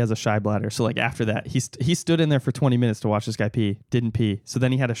out that he has a shy bladder. So like after that, he stood in there for 20 minutes to watch this guy pee, didn't pee. So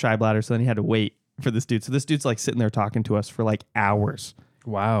then he had a shy bladder. So then he had to wait for this dude. So this dude's like sitting there talking to us for like hours,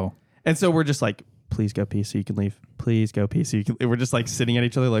 Wow. and so we're just like, please go pee so you can leave. Please go pee so you can. We're just like sitting at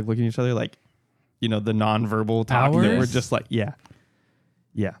each other, like looking at each other, like, you know, the nonverbal talking. That Hours? we're just like, yeah.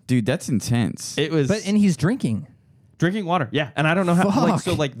 Dude, that's intense. It was, And he's drinking. drinking water. Yeah, and I don't know how. Like, Fuck.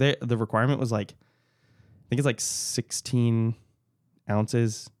 so like the requirement was like, I think it's like 16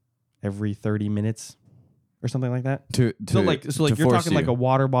 ounces every 30 minutes or something like that. to So like to you're force talking like you. a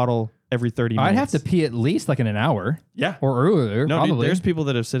water bottle every 30 minutes. I'd have to pee at least like in an hour Yeah. or earlier. No, probably. dude, there's people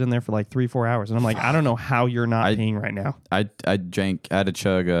that have sit in there for like 3-4 hours, and I'm like, I don't know how you're not I- peeing right now. I had to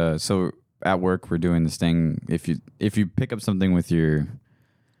chug. So at work we're doing this thing. If you pick up something with your,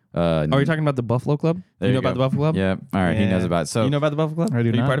 Oh, you're talking about the Buffalo Club? there You know go. about the Buffalo Club? Yeah. All right. He Yeah. knows about it. So you know about the Buffalo Club? I do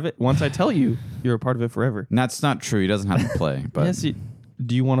Are you not. part of it? Once I tell you, you're a part of it forever. that's not true. He doesn't have to play. But Yes.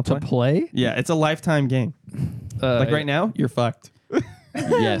 Do you want to to play? play. Yeah, it's a lifetime game. Like right now, you're fucked.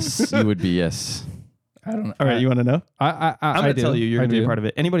 yes, you would be. Yes. I don't know. All right, you want to know? I'm I'm going to tell you, you're going to be a part of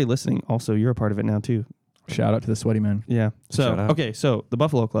it. Anybody listening, also, you're a part of it now, too. Shout out to the sweaty man. Yeah. So, Shout out. okay, so the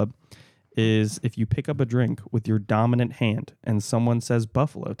Buffalo Club is if you pick up a drink with your dominant hand and someone says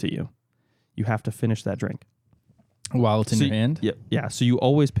Buffalo to you, you have to finish that drink. While it's in So your hand. Yeah. Yeah. So you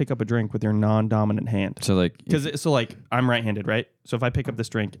always pick up a drink with your non-dominant hand. So like, Because like I'm right-handed, right? So if I pick up this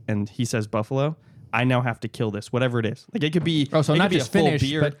drink and he says Buffalo, I now have to kill this, whatever it is. Like it could be Oh, so it not could be just a full finish,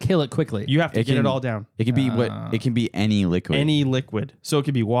 beer. but kill it quickly. You have to It get can- it all down. it can be it can be any liquid. Any liquid. So it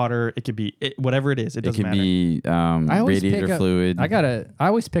could be water. It could be whatever it is. It It doesn't could matter. be I always radiator pick up- fluid. I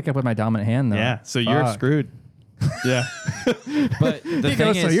always pick up with my dominant hand though. Yeah. So you're Fuck. screwed. Yeah. But the He thing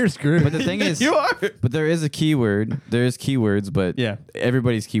goes, is, so you're screwed. But the thing is, You are. But there is a keyword. There is keywords, but Yeah.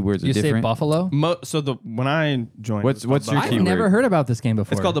 everybody's keywords are You say different. Buffalo? So when I joined, What's it was your called I've Buffalo. keyword? never heard about this game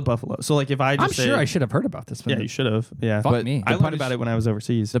before. It's called the Buffalo. So like if I just I'm say, sure I should have heard about this. Yeah, you should have. Yeah. Fuck But me. I the learned about it when I was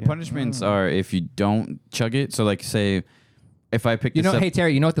overseas. The yeah. punishments are if you don't chug it. So like say, if I pick You this know, up, hey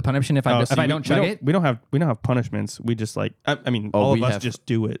Terry, you know what the punishment if I Oh, see, if I don't chug it? we don't have punishments. We just like I mean, Oh, all of we us have- just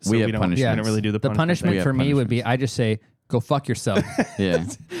do it. So we we have don't. punishments. We don't really do the The punishment We have for me would be I just say go fuck yourself. yeah,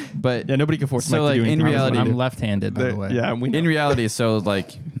 but Yeah, nobody can force So, Mike like, to do in anything. reality- I'm left-handed, by the way. Yeah, we know. in reality, so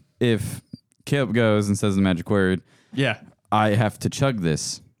like if Caleb goes and says the magic word, yeah. I have to chug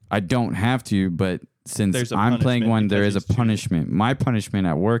this. I don't have to, but since There's a I'm playing punishment one, there because is a he's choosing. punishment. My punishment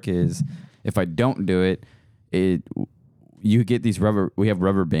at work is if I don't do it, you get these we have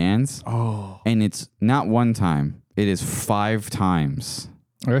rubber bands. Oh. And it's not one time. It is 5 times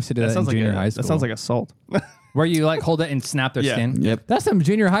I used to do that in sounds like junior high school. That sounds like assault. where you like hold it and snap their Yeah. skin. Yep. That's some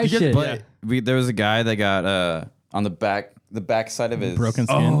junior high shit. But there was a guy that got on the back side of his Broken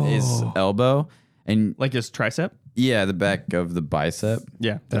skin. his elbow, and Like his tricep? yeah, the back of the bicep,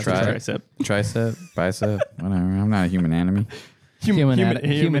 Yeah, that's tri- a tricep. tricep, bicep, whatever. I'm not a human anatomy. Human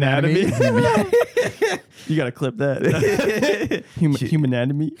anatomy. You got to clip that. Human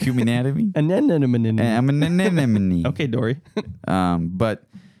anatomy. Human anatomy. And then I'm an anemone. Okay, Dory. But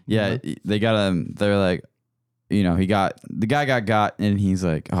yeah, they got they're like, you know, the guy got, and he's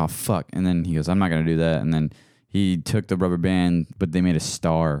like, oh fuck, and then he goes, I'm not gonna do that, and then he took the rubber band, but they made a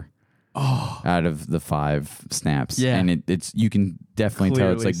star out of the 5 snaps. Yeah. and it's you can definitely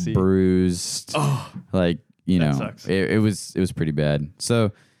tell it's Clearly like see. bruised. Like you That know, sucks. it was pretty bad.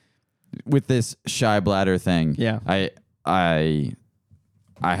 So with this shy bladder thing, Yeah.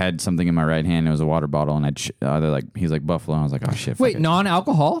 I had something in my right hand. It was a water bottle, and they're like, he's like Buffalo. And I was like, oh shit. fuck Wait, it.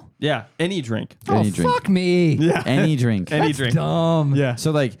 non-alcohol? Yeah, any drink. Any Oh, drink. fuck me. Yeah. Any drink. Any That's drink. dumb. Yeah.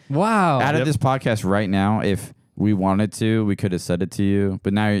 So like, Wow. out of Yep. this podcast right now, if we wanted to, we could have said it to you.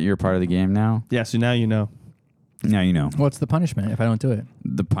 But now you're part of the game. Now Yeah, so now you know. you know What's the punishment if I don't do it?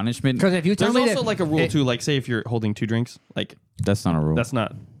 the punishment. Because if you tell There's me also that, like a rule too. Like, say if you're holding 2 drinks, like That's not a rule. that's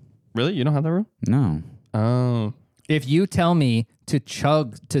not really. You don't have that rule. No. Oh, if you tell me to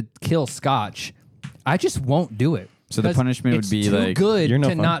kill scotch, I just won't do it. So the 'Cause punishment would it's be too like- good You're no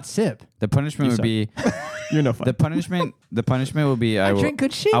to fun. not sip. The punishment would suck. be you're no fun. the punishment. The punishment will be I will drink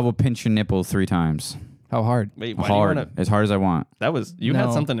good shit. I will pinch your nipple 3 times. How hard? Wait, why do you Hard, wanna, as hard as I want. that was you had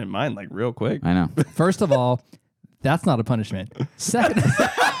No. something in mind like real quick. I know. First of all, that's not a punishment. Second,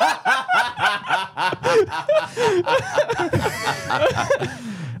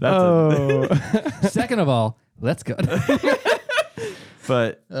 second of all, let's go.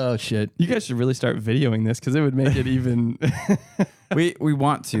 But Oh shit. You guys should really start videoing this because it would make it even. we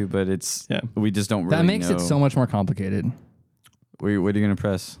want to, but it's Yeah. we just don't really That makes know. it so much more complicated. What are you gonna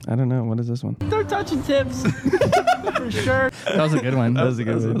press? I don't know. What is this one? That was a good one. That was a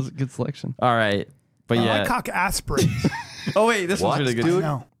good That one. was a good selection. All right, but My yeah. cock aspirates. Oh wait, this one's really good.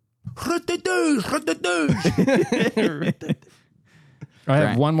 No. I have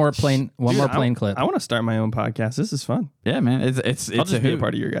Right. one more plain clip. I want to start my own podcast. This is fun. Yeah, man. It's I'll just a be a hoot.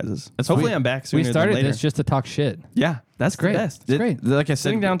 part of your guys'. That's Hopefully, fine. I'm back sooner We started than later. this just to talk shit. Yeah, that's great. The best. It's great. Like I said,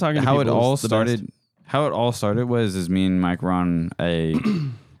 Sitting down talking to how it people all is the started. How it all started was me and Mike were on a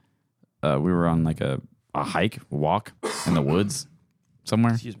we were on like a hike, walk in the woods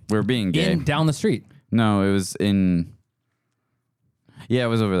somewhere. Excuse me. We were being gay. Down the street. No, it was in. Yeah, it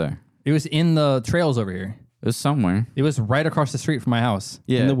was over there. It was in the trails over here. It was somewhere. It was right across the street from my house.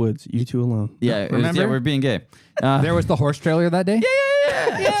 Yeah, In the woods, you two alone. yeah. It was, Remember? yeah, we were being gay. There was the horse trailer that day.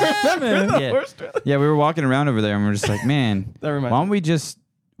 Yeah, we were walking around over there, and we're just like, man, That reminds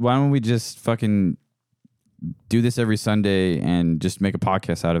why don't we just fucking do this every Sunday and just make a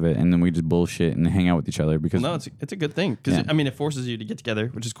podcast out of it, and then we just bullshit and hang out with each other because Well, no, it's a good thing because Yeah. I mean it forces you to get together,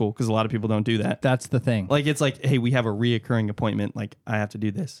 which is cool because a lot of people don't do that. That's the thing. Like it's like, hey, we have a reoccurring appointment. Like I have to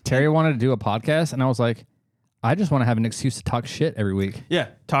do this. Terry wanted to do a podcast, and I was like, I just want to have an excuse to talk shit every week. Yeah,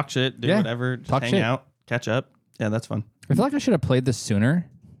 talk shit, do Yeah, whatever, just talk hang shit. out, catch up. Yeah, that's fun. I feel like I should have played this sooner.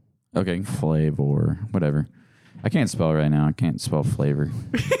 okay, flavor, whatever. I can't spell right now. I can't spell flavor.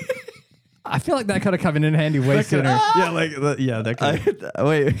 I feel like that could have come in handy way sooner. Yeah, like yeah, that could.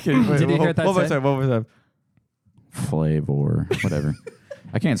 Wait, Did you hear what that one more said? time. One more time. Flavor, whatever.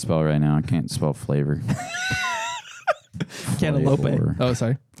 I can't spell right now. I can't spell flavor. Cantaloupe. Flavor. Oh,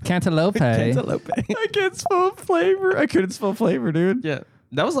 sorry. Cantaloupe. Cantaloupe. I can't spell flavor. I couldn't spell flavor, dude. Yeah,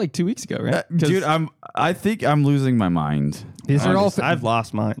 that was like 2 weeks ago, right? 'Cause Dude, I think I'm losing my mind. These are all. I've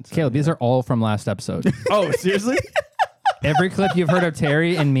lost mine. so- Caleb, these are all from last episode. Oh, seriously? Every clip you've heard of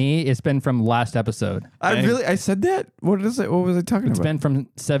Terry and me, it's been from last episode. I said that? What is it? What was I talking It's about? been from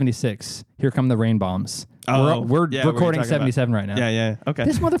 76. Here come the rain bombs. Oh, we're yeah, what were you recording talking about? 77 right now. Yeah, yeah. Okay.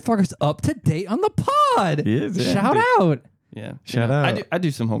 This motherfucker's up to date on the pod. He is, yeah. Shout out. Yeah. Shout You know, out. I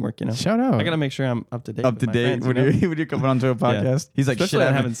do some homework, you know. Shout out. I gotta make sure I'm up to date. Up with to my date friends, when you know? you're coming onto a podcast. He's like, Especially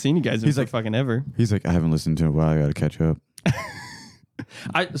shit, I haven't seen you guys He's in like- fucking ever. He's like, I haven't listened to it in a while. I gotta catch up.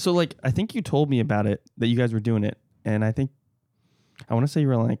 I think you told me about it that you guys were doing it, and I want to say you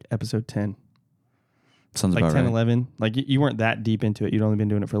were on like episode 10, Sounds like about 10, right. 11. Like you weren't that deep into it. You'd only been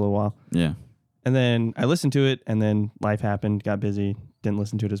doing it for a little while, Yeah. and then I listened to it, and then life happened, got busy, didn't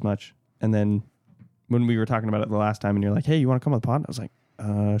listen to it as much, and then when we were talking about it the last time, and you're like, hey, you want to come on the pod? I was like,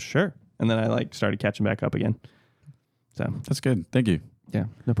 sure, and then I like started catching back up again. So That's good. Thank you. yeah,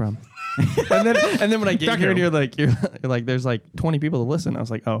 no problem. and then when I get here and you're like, there's like 20 people to listen. I was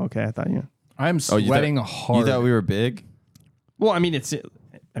like, oh, okay. I thought I'm Oh, you sweating thought- hard. You thought we were big? Well, I mean, it's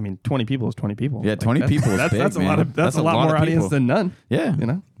I mean, 20 people is 20 people. Yeah, 20 people is That's big, a lot man. of that's a lot of more audience people. than none. Yeah, You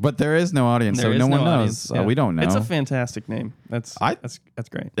know, but there is no audience, There so is no one knows. audience. Yeah. We don't know. It's a fantastic name. That's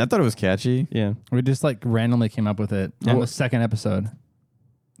great. I thought it was catchy. Yeah. We just like randomly came up with it on the second episode.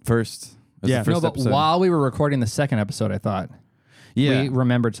 First, it was Yeah. the first No, but episode. while we were recording the second episode, I thought yeah. we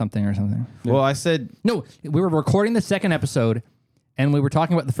remembered something or something. Well, I said No, we were recording the second episode, and we were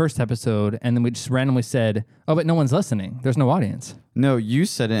talking about the first episode, and then we just randomly said, "Oh, but no one's listening. There's no audience." no. You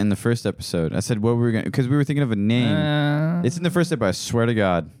said it in the first episode. I said what we were going because we were thinking of a name. It's in the first episode. I swear to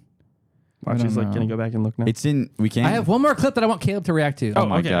God, Watch, he's like, know. can you go back and look now? it's in. We can't. I have one more clip that I want Caleb to react to. Oh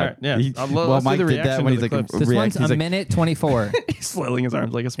my okay, God! all right, yeah. He- Let's well, do Mike the did that reaction when to he's the like clips. This react. one's He's a like, minute 24. He's flailing his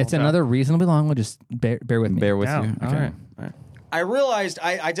arms like a small It's another reasonably long one. Just bear with me. bear with Down. you. All Okay. right. All right. I realized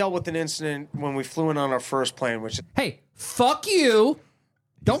I dealt with an incident when we flew in on our first plane, which Hey, fuck you!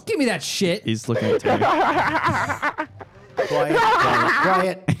 Don't give me that shit. He's looking at Terry.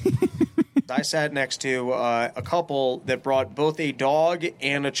 Quiet. I sat next to a couple that brought both a dog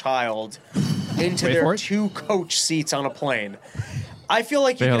and a child into Wait for their it. 2 coach seats on a plane. I feel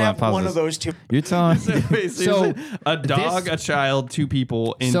like you Wait, can hold on, have pause one this. of those two. You're telling. So, a dog, a child, 2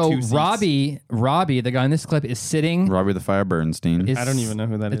 people in 2 So seats. Robbie, the guy in this clip, is sitting. Robbie the Fire Bernstein. is- I don't even know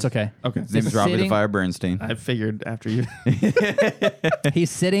who that is. It's okay. Okay. His name's is Robbie the sitting- Fire Bernstein. I figured after you, He's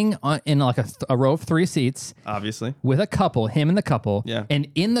sitting in like a row of 3 seats obviously. with a couple, him and the couple. Yeah. And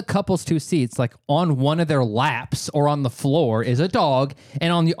in the couple's 2 seats, like on one of their laps or on the floor, is a dog,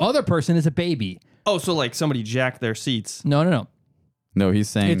 and on the other person is a baby. Oh, so like somebody jacked their seats. No. No, he's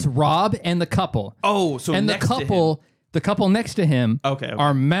saying It's Rob and the couple. Oh, so and the next to him. couple next to him Okay.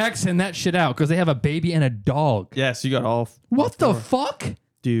 are maxing that shit out because they have a baby and a dog. Yes, you got all. What the fuck?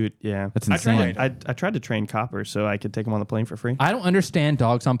 Dude, yeah. That's I tried, insane. I tried to train coppers so I could take them on the plane for free. I don't understand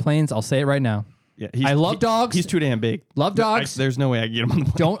dogs on planes. I'll say it right now. Yeah, I love dogs. He's too damn big. Love dogs. There's no way I can get him on the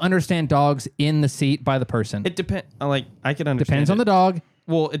plane. Don't understand dogs in the seat by the person. It depends. Like I could understand. Depends on the it. dog.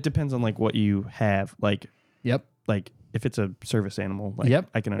 Well, it depends on like what you have. Like Yep. if it's a service animal. Like, Yep.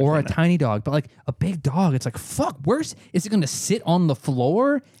 I can understand or a that. tiny dog, but like a big dog, it's like fuck. Is it going to sit on the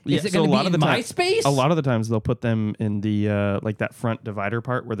floor? Yeah, Is it so going a to lot be of in the my time- space? A lot of the times they'll put them in the like that front divider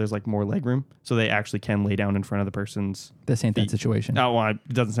part where there's like more leg room, so they actually can lay down in front of the person's. This ain't that situation. Oh, well,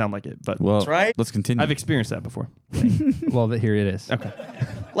 it doesn't sound like it, but well, right. let's continue. I've experienced that before. Well, here it is. Okay.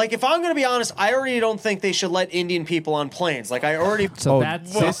 Like, if I'm going to be honest, I already don't think they should let Indian people on planes. Like, I already. So Oh,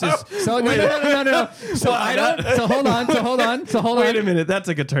 that's this is so no. So I don't. So hold on. Wait a minute, that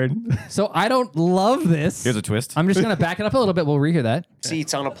took a turn. So I don't love this. Here's a twist. I'm just gonna back it up a little bit. We'll rehear that.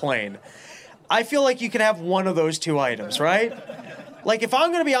 Seats on a plane. I feel like you could have one of those 2 items, right? Like, if I'm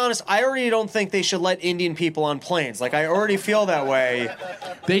going to be honest, I already don't think they should let Indian people on planes. Like, I already feel that way.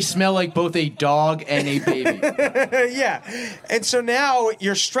 They smell like both a dog and a baby. Yeah. And so now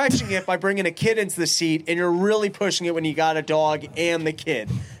you're stretching it by bringing a kid into the seat, and you're really pushing it when you got a dog and the kid.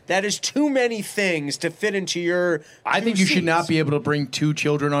 That is too many things to fit into your. I think you should seats. not be able to bring 2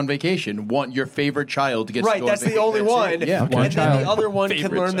 children on vacation. One, your favorite child gets to Right, go on that's the vacation. only That's one. it. Yeah. Okay. And then child. the other one can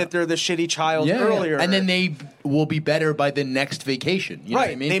Favorite learn child. that they're the shitty child Yeah. earlier. And then they will be better by the next vacation. You know what I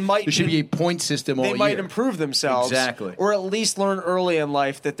Right, mean? they might- There should be a point system all they might year. improve themselves. Exactly. Or at least learn early in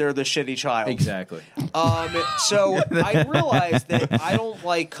life that they're the shitty child. Exactly. So I realized that I don't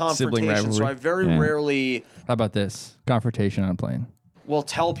like confrontation, so rivalry. I very Yeah. rarely How about this confrontation on a plane? will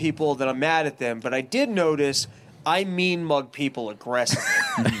tell people that I'm mad at them. But I did notice I mean mug people aggressively.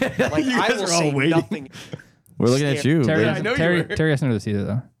 Like, I will are all say waiting. nothing We're looking at you. Terry, baby. doesn't- know you Terry, were. Terry has to know this either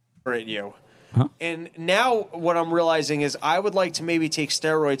though. at you. And now what I'm realizing is I would like to maybe take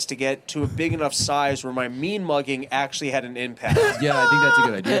steroids to get to a big enough size where my mean mugging actually had an impact. Yeah, I think that's a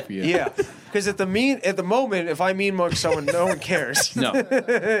good idea for you. Yeah, because at the moment, if I mean mug someone, no one cares. No.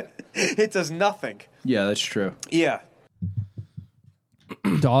 It does nothing. Yeah, that's true. Yeah.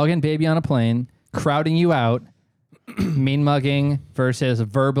 Dog and baby on a plane, crowding you out, mean mugging versus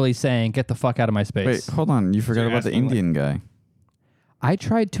verbally saying, "Get the fuck out of my space." Wait, hold on. You forgot you're about the asking, like- Indian guy. I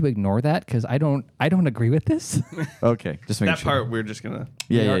tried to ignore that because I don't agree with this. Okay, just making That sure. part we're just gonna.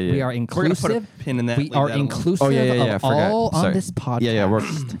 Yeah, we yeah, are, yeah. we are We're gonna put a inclusive. pin in that. We leave are that alone. inclusive Oh yeah, yeah, yeah. I of forgot. all Sorry. on this podcast. Yeah, yeah. We're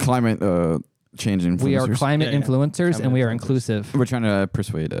climate change influencers. We are climate Yeah, yeah. influencers, and we are Climate influencers. inclusive. We're trying to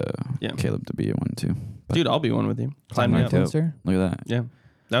persuade Yeah. Caleb to be one too. But Dude, I'll be one with you. Sign me Climate up. dope. Influencer? Look at that. Yeah,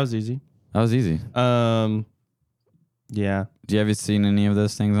 that was easy. That was easy. Yeah, Do you have you seen any of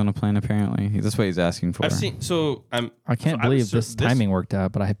those things on a plane? Apparently, that's what he's asking for. I've seen. So I'm. I can't so I believe was- this timing worked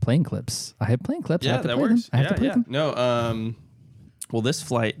out, but I have plane clips. I have plane clips. I Yeah, have to that play works. them. I have to play Yeah. them. No. Well, this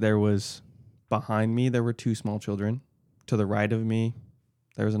flight there was behind me. There were 2 small children. To the right of me,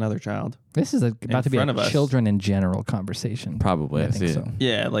 there was another child. This is about to be front a of us. children in general conversation. Probably. I see it.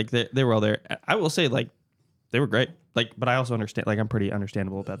 Yeah, like they were all there. I will say, like, they were great. Like, but I also understand. Like, I'm pretty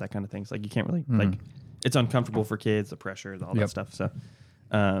understandable about that kind of things. Like, you can't really like. It's uncomfortable for kids, the pressure, all that stuff. So,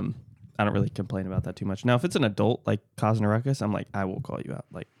 I don't really complain about that too much. Now, if it's an adult like causing a ruckus, I'm like, I will call you out.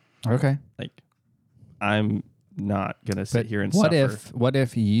 Like, Okay. like, I'm not gonna sit But here and what suffer. what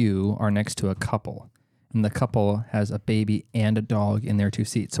if you are next to a couple and the couple has a baby and a dog in their 2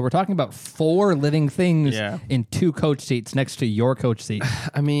 seats? So we're talking about 4 living things Yeah. in 2 coach seats next to your coach seat.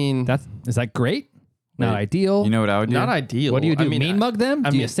 I mean, Is that great? Not Wait, ideal. You know what I would do? not ideal. What do you do? I mean, mean mug them? I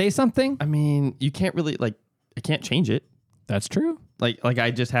Do you mean- say something? I mean, you can't really like. I can't change it. That's true. Like I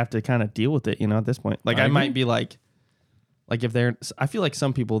just have to kind of deal with it, at this point. Like I I agree. might be like if they're, I feel like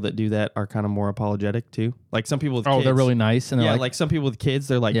some people that do that are kind of more apologetic too. Like some people with kids. They're really nice and they're Yeah, like, like some people with kids,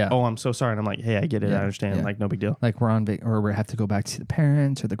 they're like, Yeah. oh, I'm so sorry. And I'm like, hey, I get it. Yeah, I understand. yeah. Like, no big deal. we're on or we have to go back to see the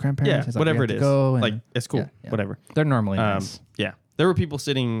parents or the grandparents. Yeah, It's like, whatever we it have is. to go and- Like, it's cool. Yeah, yeah. Whatever. They're normally nice. Yeah. There were people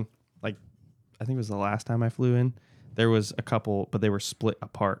sitting, like, I think it was the last time I flew in. There was a couple, but they were split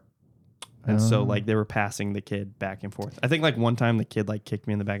apart. And so, like, they were passing the kid back and forth. I think, like, one time the kid, like, kicked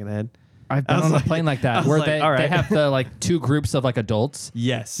me in the back of the head. I've I been was on like- a plane like I that was where like, they, all right. they have the like 2 groups of like adults.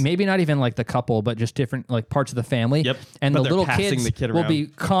 Yes. Maybe not even like the couple, but just different like parts of the family. Yep. And But the they're little passing kids the kid will around. be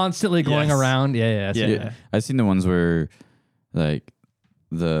constantly going Yes. around. Yeah. Yeah. I've seen the ones where, like,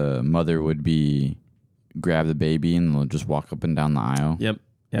 the mother would grab the baby and they'll just walk up and down the aisle. Yep.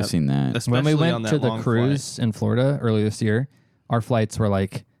 I've seen that. Especially When we on went that to the long cruise in Florida earlier this year, our flights were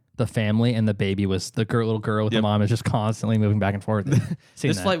like the family and the baby was the little girl with the Yep. mom is just constantly moving back and forth. Seen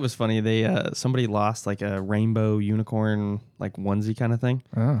This that. flight was funny. They somebody lost like a rainbow unicorn like onesie kind of thing,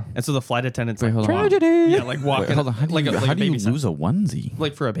 Oh. and so the flight attendant's Wait, like, hold on. Tragedy. yeah, like walking, Wait, hold on. How do like you, a, like how a do you baby size. lose a onesie?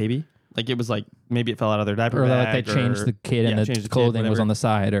 Like for a baby, like it was like maybe it fell out of their diaper Or like bag, they changed or- the kid yeah, and changed the kid, clothing was whatever. on the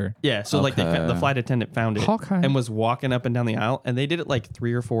side or Yeah, so like Okay. the flight attendant found it Hawkeye. and was walking up and down the aisle, and they did it like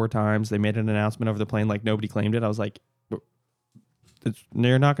 3 or 4 times. They made an announcement over the plane, like nobody claimed it. I was like,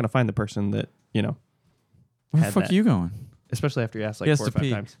 you're not going to find the person that Where the had fuck that. are you going? especially after you asked like He has 4 to or 5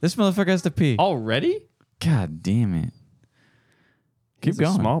 pee. times. This motherfucker has to pee. Already? God damn it. Keep He's a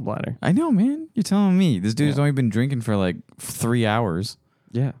going. small bladder. I know, man. You're telling me. This dude's Yeah. only been drinking for like 3 hours.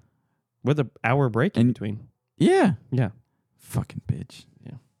 Yeah, with an hour break in And- between. Yeah. Yeah, Fucking bitch.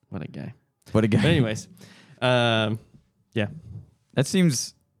 what a guy. What a guy. But anyways, yeah, That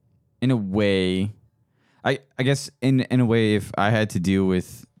seems, in a way, I guess in a way, if I had to deal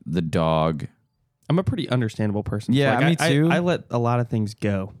with the dog, I'm a pretty understandable person. Yeah, Like, me too. I let a lot of things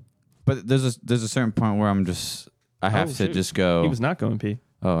go. but there's a certain point where I have to shoot. just go. He was not going pee.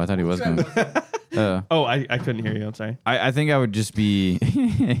 Oh, I thought he was going. Oh, I couldn't hear you. I'm sorry. I think I would just be.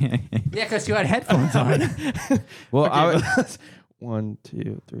 yeah, because you had headphones on. Well, I would, 1,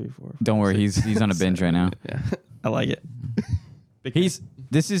 2, 3, 4. don't worry. He's on a bench right now. Yeah, I like it. Big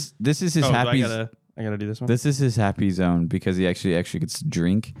This is his fan. happy. I gotta do this one. This is his happy zone because he actually gets to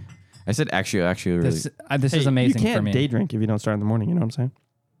drink. I said actually really. This Hey, is amazing You can't for me. day drink if you don't start in the morning. You know what I'm saying?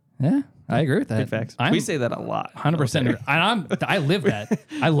 Yeah, I agree with that. Big facts. I'm We say that a lot. 100%. I live that.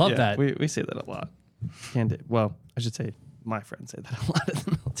 I love that. We say that a lot. Can't do. Well, I should say my friends say that a lot in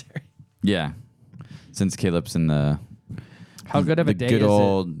the military. Yeah, since Caleb's in the How good of the a day good is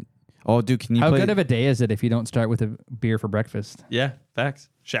old. Oh, dude, can you How play? good of a day is it if you don't start with a beer for breakfast? Yeah, facts.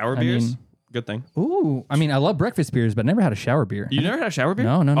 Shower I beers, mean- good thing. Ooh, I mean, I love breakfast beers, but never had a shower beer. You never had a shower beer?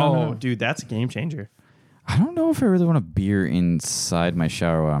 No. Oh, dude, that's a game changer. I don't know if I really want a beer inside my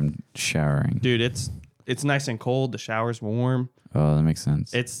shower while I'm showering. Dude, it's nice and cold. The shower's warm. Oh, that makes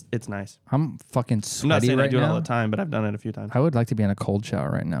sense. It's nice. I'm fucking I'm not sweaty saying right I do it now. all the time, but I've done it a few times. I would like to be in a cold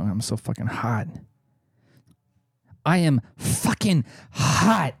shower right now. I'm so fucking hot. I am fucking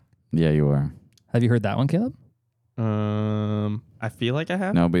hot. Yeah, you are. Have you heard that one, Caleb? I feel like I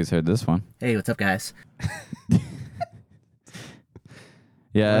have. Nobody's heard this one. Hey, what's up, guys?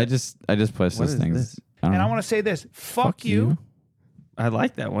 Yeah, What? I just push What those is things. this? I don't And I know. want to say this. Fuck you. I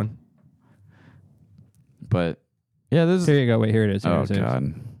like that one. But yeah, this is. Here you go. Wait, here it is. Here Oh it is.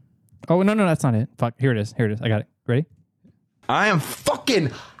 god. Oh, no, that's not it. Fuck. Here it is. Here it is. I got it. Ready? I am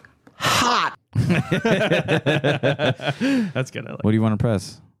fucking hot. That's good. I like. What do you want to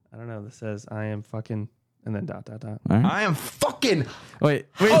press? I don't know. This says I am fucking and then ... All right. I am fucking Wait.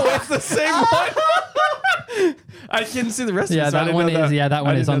 Oh, it's the same one. I couldn't see the rest Yeah, of it. so I that didn't one know is. Yeah, that I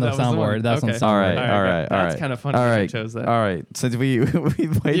one didn't is on know the that was soundboard. one. That's on Okay. the All soundboard. right, all right, all right. That's kind of funny. All that you right, chose that. all right. Since we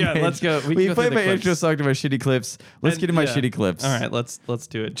played, Yeah, let's go. We can We go played through my the intro clips. song to my shitty clips. Let's get into my Yeah. shitty clips. All right, let's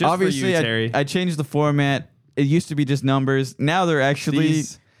do it. Just Obviously, for you, Terry. I changed the format. It used to be just numbers. Now they're actually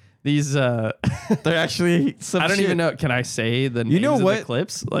These These They're actually some I don't shit. even know. Can I say the names know of what? the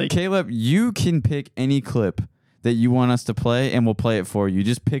clips? Like Caleb, you can pick any clip that you want us to play, and we'll play it for you.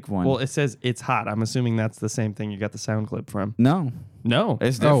 Just pick one. well, it says it's hot. I'm assuming that's the same thing you got the sound clip from. no, No.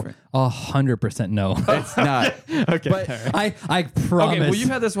 it's Oh, different. 100% no. It's not. Okay. But- all right. I promise. Okay, well you've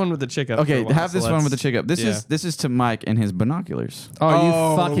had this one with the chick up. for Okay, a while, have so this one with the let's- chick up. This yeah. is to Mike and his binoculars. Oh,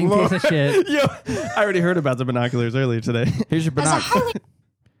 you fucking piece of shit. Yo, I already heard about the binoculars earlier today. Here's your As a binoculars. highly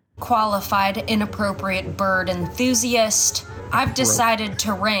qualified inappropriate bird enthusiast, I've decided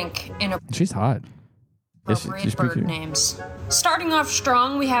to rank She's hot. inappropriate she's pretty bird cute. names. Starting off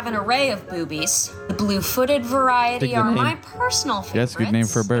strong, we have an array of boobies. The blue-footed variety Good are name. my personal favorites. Yeah, that's a good name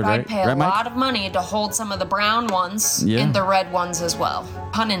for a bird, but right? I'd pay a Right, Mike? lot of money to hold some of the brown ones Yeah. and the red ones as well.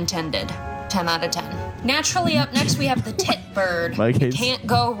 Pun intended. 10 out of 10. Naturally, up next we have the tit bird. Mike You hates- can't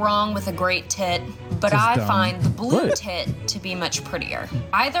go wrong with a great tit, but Just I dumb. find the blue What? tit to be much prettier.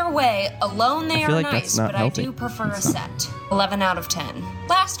 Either way, alone they I feel are like that's nice, not but healthy. I do prefer a set. 11 out of 10.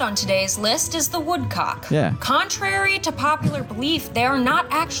 Last on today's list is the woodcock. Yeah. Contrary to popular belief, they are not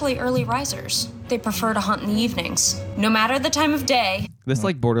actually early risers. They prefer to hunt in the evenings. No matter the time of day, This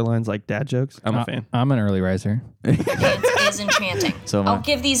like borderlines like dad jokes. I'm a fan. I'm an early riser. dance is enchanting. So am I. I'll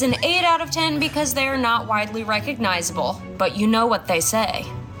give these an 8 out of 10 because they are not widely recognizable. But you know what they say.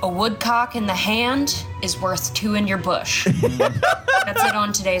 A woodcock in the hand is worth 2 in your bush. That's it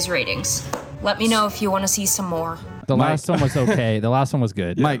on today's ratings. Let me know if you want to see some more. The Mike. last one was okay. The last one was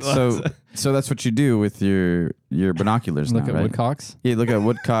good. Mike, so that's what you do with your binoculars Look now, at right? woodcocks. Yeah, look at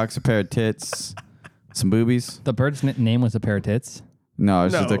woodcocks, a pair of tits, some boobies. The bird's name was a pair of tits. No,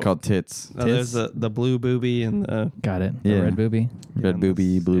 it's just No. they're called tits. No, there's the blue booby and the Got it. The Yeah. red booby. Red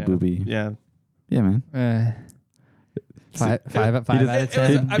booby, blue yeah. booby. Yeah. Yeah, man. Five out of does-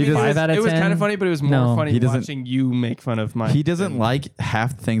 10. I mean, Five out of 10. it was kind of funny, but it was more No. funny He doesn't- watching you make fun of my. He doesn't like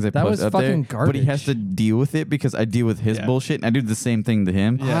half the things I That post was up there, fucking but he has garbage. to deal with it because I deal with his Yeah. bullshit, and I do the same thing to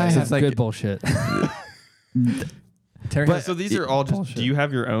him. Yeah. I So have it's like, good bullshit. Terry, But- So these are all just. Bullshit. Do you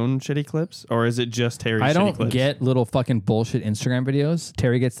have your own shitty clips, or is it just Terry's? I shitty don't clips? get little fucking bullshit Instagram videos.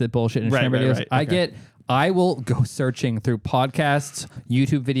 Terry gets the bullshit Instagram Right, right, videos. right. I will go searching through podcasts,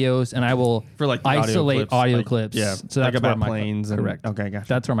 YouTube videos, and I will For, like, the audio isolate clips, audio like- clips. yeah, so like that's about where my planes and- correct. okay, gotcha.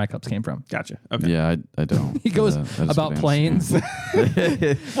 That's where my cups came from. Gotcha. Okay. yeah, I don't. He goes I just about don't planes.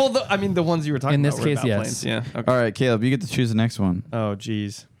 Well, I mean, the ones you were talking In about this were case, about yes. planes. Yeah. Okay. All right, Caleb, you get to choose the next one. Oh,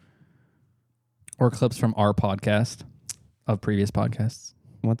 geez. Or clips from our podcast of previous podcasts.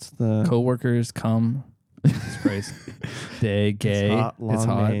 What's the? Coworkers come. Disgrace. Day gay. hot,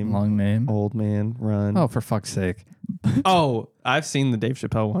 long name. Long name. Old man run. Oh, for fuck's sake. Oh, I've seen the Dave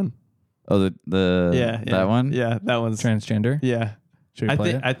Chappelle one. Oh, the that one. Yeah, that one's. Transgender. Yeah. Should we play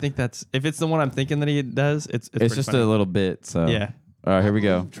it? I think that's if it's the one I'm thinking that he does. It's It's just funny. a little bit. So Yeah. All right, here we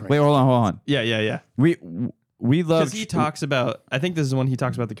go. Wait, hold on. Yeah. We love. Because he talks about. I think this is the one he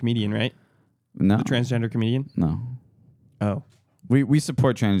talks about the comedian, right? No, The transgender comedian. no. Oh, We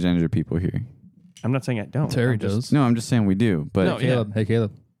support transgender people here. I'm not saying I don't. Terry I'm just- does. No, I'm just saying we do. But No, yeah. Caleb. Hey,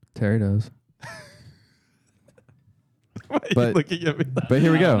 Caleb. Terry does. Why are you But- looking at me. but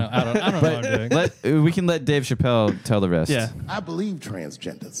here we go. I don't know what I'm doing. We can let Dave Chappelle tell the rest. Yeah. I believe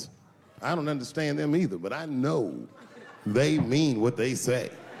transgenders. I don't understand them either, but I know they mean what they say.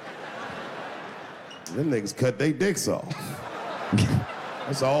 Them niggas cut their dicks off.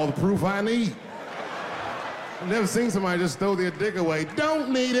 That's all the proof I need. I've never seen somebody just throw their dick away.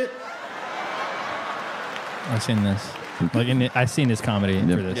 Don't need it. I've seen this. I've seen his comedy for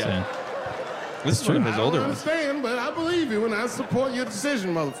this. Yeah. Yeah. This is one of his I older don't ones. understand, but I believe you and I support your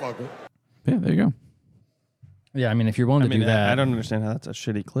decision, motherfucker. Yeah, there you go. Yeah, I mean, if you're willing I to mean, do that, I don't understand how that's a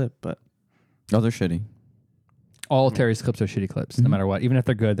shitty clip, but Oh, they're shitty. all Terry's clips are shitty clips, no matter what. Even if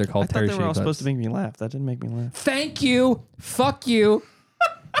they're good, they're I called thought Terry they were all shitty supposed clips. to make me laugh. That didn't make me laugh. Thank you. Fuck you.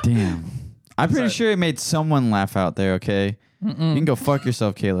 Damn. I'm pretty sure it made someone laugh out there. Okay. You can go fuck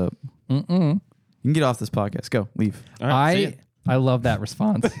yourself, Caleb. You can get off this podcast. Go, leave. All right, see ya. I love that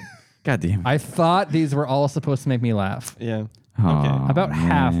response. God damn. I thought these were all supposed to make me laugh. Yeah. Aw, About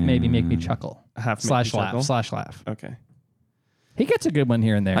half man. maybe make me chuckle. Half make slash you laugh. chuckle? Slash laugh. Okay. He gets a good one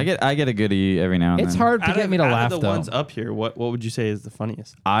here and there. I get a goodie every now and it's then. hard to get me to out laugh of the though. ones up here, what would you say is the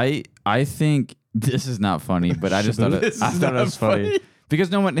funniest? I think this is not funny, but I just thought it, This I is thought it not was funny. funny. Because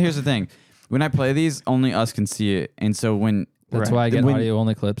no one. Here's the thing: when I play these, only us can see it, and so when That's Right. why I get When- audio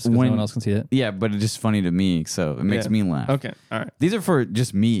only clips because no when- one else can see it. yeah, but it's just funny to me, so it makes Yeah. me laugh. Okay. All right. These are for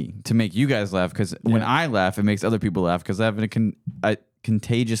just me to make you guys laugh because when I laugh, it makes other people laugh because I have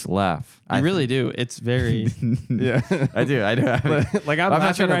contagious laugh. I really do. It's very. Yeah, I do. like I'm not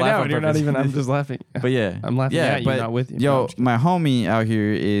laughing trying to right laugh now, on and you're not purpose. even. I'm just laughing. But yeah, I'm laughing at you, but not with you. No, Yo, I'm just kidding. my homie out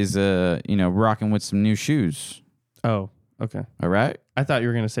here is rocking with some new shoes. Oh, okay. All right. I thought you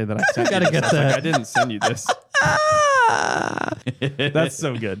were gonna say that I sent you. Gotta this. get I was like, that. I didn't send you this. That's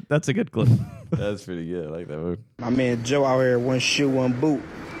so good. That's a good clip. That's pretty good. I like that one. My man Joe out here, one shoe, one boot.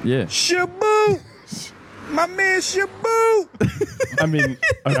 Yeah. Shaboot! My man Shaboot! I mean,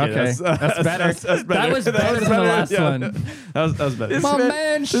 okay, That's better. That was better than the last one. That was better. My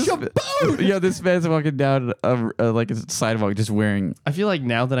man, Shaboot! Yo, this man's walking down like a sidewalk just wearing. I feel like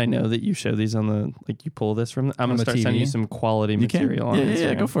now that I know that you show these on the like you pull this from, I'm gonna the start sending TV? you some quality You can? material on Yeah,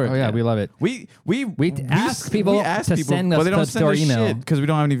 Instagram. go for it. Oh yeah, we love it. We ask people to send us but they don't the send story us email. because we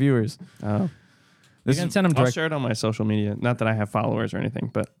don't have any viewers. Oh, You can send them I'll direct. share it on my social media. Not that I have followers or anything,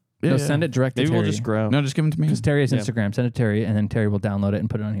 but No, send it direct to maybe Terry. we'll just grow. No, just give them to me. Because Terry has Yeah. Instagram. Send it to Terry, and then Terry will download it and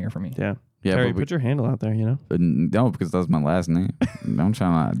put it on here for me. Yeah, Yeah, Terry, but we- put your handle out there. You know, No, because that's my last name. I'm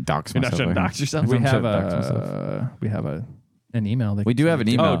trying to dox you're not myself. trying to right dox yourself. We I'm have trying to dox myself. an email. That We do have an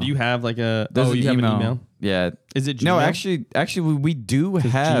email. Oh, do you have like a? There's oh, an you have email. an email. Yeah. Is it Gmail? No, actually, we do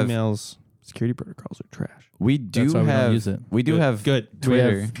 'Cause have. Gmail's security protocols are trash. We do That's why we don't have. use it. We do Good. have. Good. we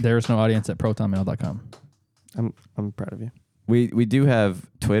Twitter. have there's no audience at protonmail.com. I'm proud of you. We do have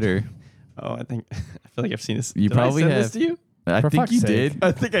Twitter. Oh, I feel like I've seen this. You Did probably I send have. this to you? I For think fuck's you sake. did.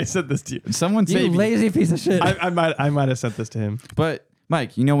 I think I sent this to you. Someone You said. lazy piece of shit. I might have sent this to him. But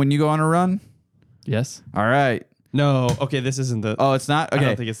Mike, you know when you go on a run? Yes. All right. No, okay, this isn't the. Oh, it's not. I Okay.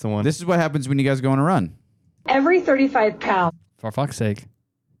 don't think it's the one. This is what happens when you guys go on a run. Every 35 pounds For fuck's sake.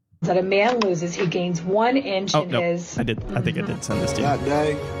 that a man loses, he gains 1 inch Oh in no, his. I did. I think I did send this to you. That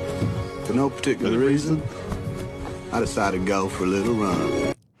day, for no particular reason, I decided to go for a little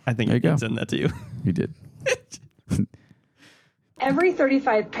run. I think There I you go. did send that to you. You did. Every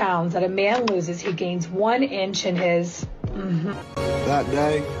 35 pounds that a man loses, he gains 1 inch in his. That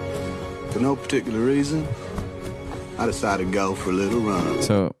day, for no particular reason, I decided to go for a little run.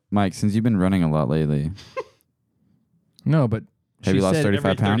 So, Mike, since you've been running a lot lately, No, but have she you lost said 35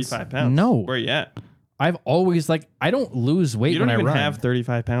 Every pounds? 35 pounds. No. Where you at? I've always I don't lose weight You don't when even I run. have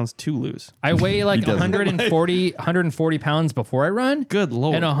 35 pounds to lose. I weigh like He doesn't. 140 pounds before I run, Good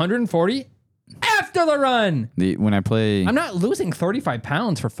lord. and 140 after the run. When I play, I'm not losing 35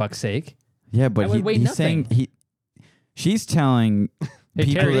 pounds for fuck's sake. yeah, I but would weigh he's saying nothing. she's telling Hey,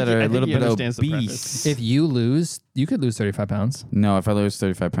 people Terry, that are I a think little he bit understands the obese. If you lose, you could lose 35 pounds. No, if I lose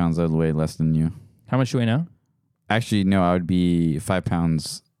 35 pounds, I'd weigh less than you. How much do you weigh now? Actually, no, I would be 5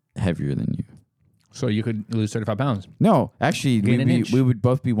 pounds heavier than you. So you could lose 35 pounds. No, actually, Gain an inch. we would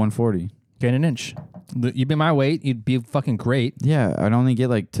both be 140. Gain an inch. You'd be my weight. You'd be fucking great. Yeah, I'd only get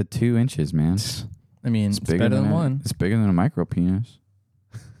like to 2 inches, man. I mean, it's better than one. It's bigger than a micro penis.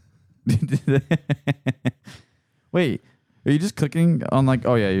 Wait, are you just cooking on like?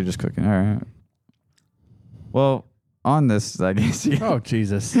 Oh yeah, you're just cooking. All right. Well, on this, I guess. Oh,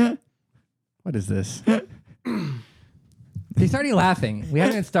 Jesus. What is this? He's already laughing. We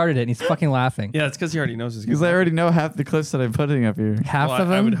haven't even started it, and he's fucking laughing. Yeah, it's because he already knows his. Because I already know half the clips that I'm putting up here. Half Well, of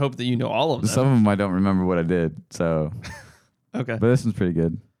I them? would hope that you know all of them. Some of them I don't remember what I did. So, Okay. but this one's pretty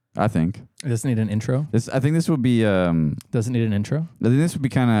good. I think. It doesn't need an intro. I think this would be. Doesn't need an intro. I think this would be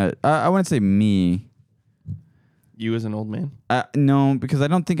kind of. I wouldn't say me. You as an old man. No, because I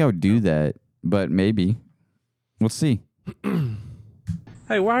don't think I would do that. But maybe. We'll see.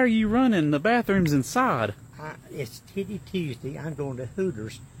 Hey, why are you running? The bathroom's inside. It's Titty Tuesday. I'm going to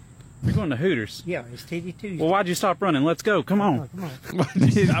Hooters. You're going to Hooters? Yeah, it's Titty Tuesday. Well, why'd you stop running? Let's go. Come on. Come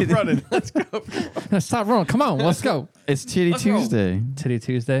on. Stop running. Let's go. Stop rolling. Come on, let's go. It's Titty Let's go. Tuesday. Titty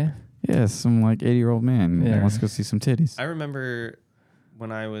Tuesday. Yeah, some like 80-year-old man. Yeah. Let's go see some titties. I remember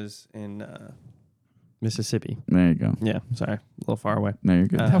when I was in Mississippi. There you go. Yeah, sorry, a little far away. There you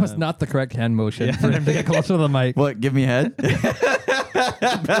go. That was not the correct hand motion for him to get closer to the mic. What? Give me head?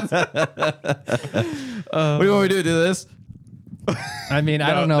 What do you want me to do? Do this? I mean,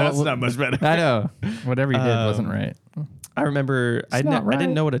 I don't know. That's not much better. I know. Whatever you did wasn't right. I remember I not right.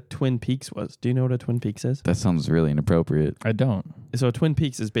 didn't know what a Twin Peaks was. Do you know what a Twin Peaks is? That sounds really inappropriate. I don't. So a Twin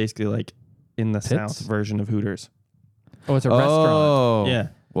Peaks is basically like in the Tits? South version of Hooters. Oh, it's a restaurant. Oh. Yeah.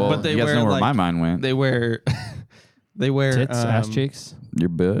 Well, But they you guys wear, know where like- my mind went. They wear Tits, ass cheeks, Your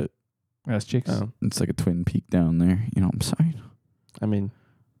butt. ass cheeks. Oh, It's like a twin peak down there. You know what I'm saying? I mean,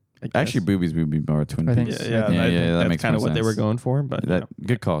 I guess. Actually, boobies would be more twin I think peaks. so. yeah, yeah, I think that that's makes kind of more what they were sense. going for. But That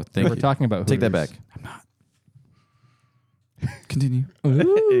good call. Thank We're you. talking about Take that Hooters. back. I'm not. Continue.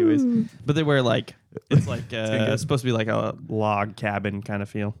 anyways, but they wear like it's like supposed to be like a log cabin kind of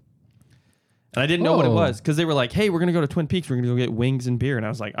feel. And I didn't know what it Whoa. was because they were like, "Hey, we're gonna go to Twin Peaks. We're gonna go get wings and beer." And I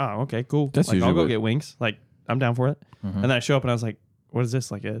was like, "Oh, okay, cool. That's like, I'll usually go what- get wings. Like, I'm down for it." And then I show up and I was like, "What is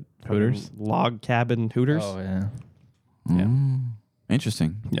this? Like a Hooters? log cabin Hooters?" Oh yeah. Yeah.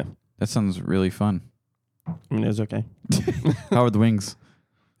 Interesting. Yeah. That sounds really fun. I mean, it was okay. How are the wings?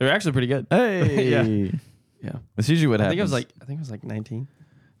 They're actually pretty good. Hey. Yeah. Yeah. That's usually what I happens. think it was like 19.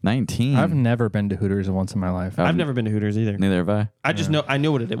 19. I've never been to Hooters once in my life. I've never been to Hooters either. Neither have I. I just know I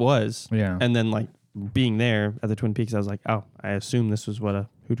knew what it was. Yeah. And then like being there at the Twin Peaks, I was like, oh, I assume this was what a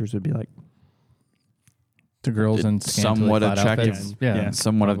Hooters would be like. The girls in scantily somewhat clad attractive, outfits. Yeah.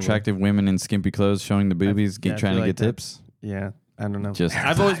 somewhat probably. attractive women in skimpy clothes showing the boobies, Yeah, I trying feel to like get tips. Yeah. I don't know. Just-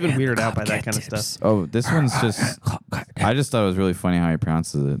 I've always been weirded out by that kind of stuff. Oh, this one's just. I just thought it was really funny how he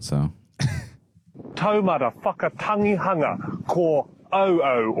pronounces it. So. Taumara whakatangihanga ko o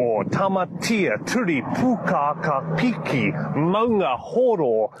o tamatia turi puka ka piki maunga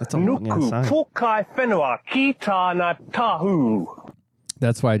horo nuku pukai whenua ki tāna tahu.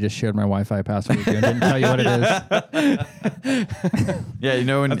 That's why I just shared my Wi-Fi password with you and didn't tell you what it is. Yeah, you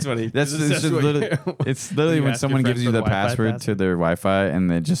know when That's funny. That's This is it's, just what literally, it's literally You when ask your someone friend gives you for the the Wi-Fi password to password? their Wi-Fi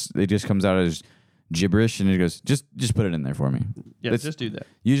and it just comes out as gibberish and it goes just put it in there for me. Yeah, That's- just do that.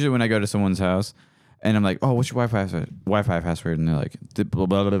 Usually when I go to someone's house and I'm like, oh, what's your Wi-Fi password? And they're like, blah,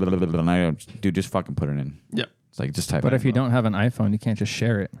 blah, blah, blah, blah, blah. And I go, dude, just fucking put it in. Yeah. It's like just type. But it if you don't have an iPhone, you can't just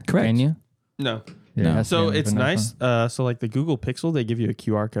share it. Correct. Can you? No. Yeah, it has to So be it's an nice. iPhone. So like the Google Pixel, they give you a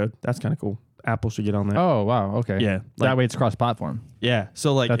QR code. That's kind of cool. Apple should get on that. Oh wow. Okay. Yeah, that like- way it's cross-platform. Yeah.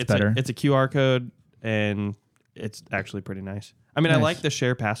 So like That's it's better. it's a QR code and it's actually pretty nice. I mean, I Nice. like the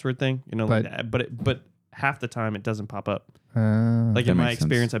share password thing, you know, But- like that, but half the time it doesn't pop up. that Like in my makes sense.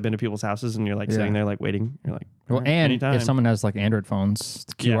 experience, I've been to people's houses and you're like Yeah. sitting there like waiting. You're like, Well, "All right, and anytime." if someone has like Android phones,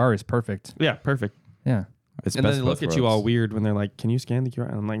 the Yeah. QR is perfect. yeah, perfect. Yeah. It's And best then of they both look at you all worlds. weird when they're like, "Can you scan the QR?"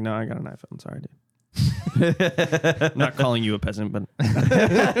 And I'm like, "No, I got an iPhone. Sorry, dude." I'm not calling you a peasant, but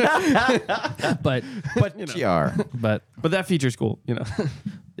But you know. GR. but that feature's cool, you know.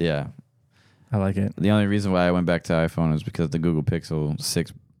 Yeah. I like it. The only reason why I went back to iPhone is because the Google Pixel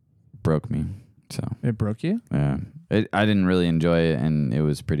 6 broke me. So It broke you? yeah, I didn't really enjoy it, and it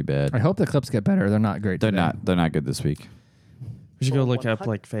was pretty bad. I hope the clips get better. They're not great. They're today. not. They're not good this week. We should go look up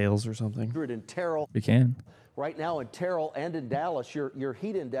like fails or something. In Terrell. We can. Right now in Terrell and in Dallas, your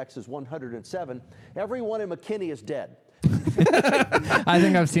heat index is 107. Everyone in McKinney is dead. I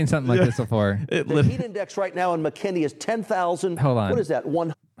think I've seen something like this before. The heat index right now in McKinney is 10,000. Hold on. What is that?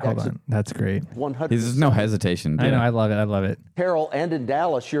 Hold on. That's great. 100. There's no hesitation. I know. Yeah. I love it. I love it. Terrell and in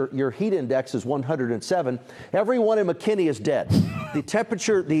Dallas, your heat index is 107. Everyone in McKinney is dead. The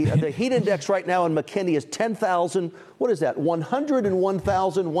temperature, the heat index right now in McKinney is 10,000. What is that?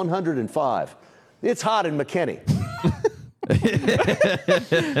 101,105. It's hot in McKinney.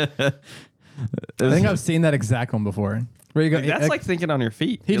 I think I've seen that exact one before. Where you go? That's like thinking on your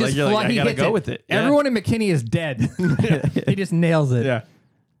feet. he You're just like, I he gotta hits go it. with it. Yeah. Everyone in McKinney is dead. He just nails it. Yeah.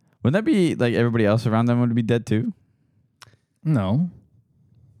 Wouldn't that be like everybody else around them would be dead too? No.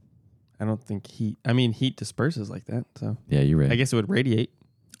 I don't think heat. I mean, heat disperses like that. So Yeah, you're right. I guess it would radiate.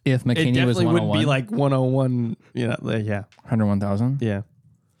 If It McKinney was definitely 101, wouldn't be like 101. You know, like, yeah, 101,000. yeah.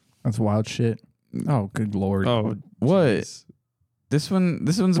 That's wild shit. Oh, good lord. Oh, What? jeez. This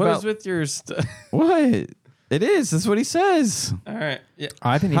one's What about is with your stuff? what? It is. That's what he says. All right. Yeah.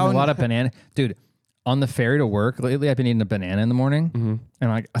 I've been eating a lot of banana. Dude, on the ferry to work lately, I've been eating a banana in the morning. And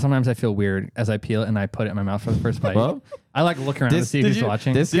like sometimes I feel weird as I peel it and I put it in my mouth for the first bite. Well, I like look around to see if he's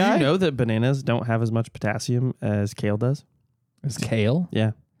watching. This Did guy? you know that bananas don't have as much potassium as kale does? Is kale?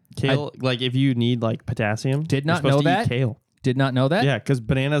 Yeah. Kale, like if you need like potassium, Did you're not supposed know to eat that. kale. Did not know that. Yeah, because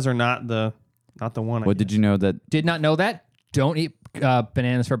bananas are not the one. What did you know that? Did not know that. Don't eat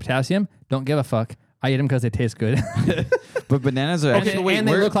bananas for potassium. Don't give a fuck. I eat them because they taste good. But bananas are and actually.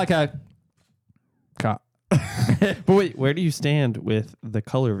 they look like a cop. But wait, where do you stand with the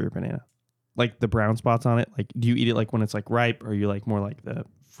color of your banana? Like the brown spots on it? Like, do you eat it like when it's like ripe, or are you like more like the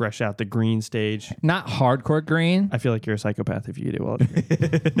fresh out the green stage? Not hardcore green. I feel like you're a psychopath if you eat it while it's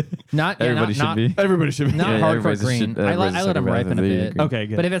green. Not Everybody should be. Everybody should be. Not Yeah, hardcore everybody's a green. shit- I everybody's a let them psychopath ripen a if they eat bit. green. Okay,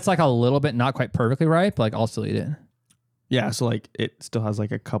 good. But if it's like a little bit not quite perfectly ripe, like I'll still eat it. Yeah, so like it still has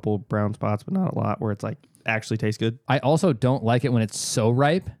like a couple brown spots, but not a lot, where it's like actually tastes good. I also don't like it when it's so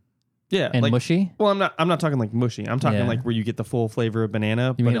ripe Yeah, and like, mushy. Well, I'm not talking like mushy. I'm talking Yeah. like where you get the full flavor of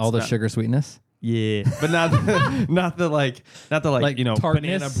banana. You but mean it's all the not- sugar sweetness? Yeah, but not not the like you know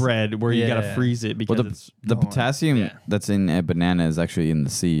tartness? banana bread where you gotta Yeah. freeze it because Well, it's the gone. potassium that's in a banana is actually in the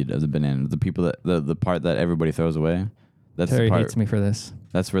seed of the banana. The people that the part that everybody throws away. That's Terry the part. hates me for this.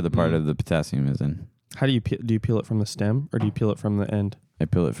 That's where the part of the potassium is in. How do you peel it from the stem or do you peel it from the end? I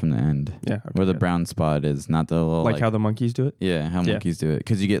peel it from the end. Yeah, okay, where the good. brown spot is, not the little Like how the monkeys do it? Yeah, how monkeys do it,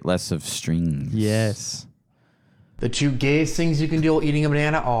 because you get less of strings. Yes. The two gayest things you can do while eating a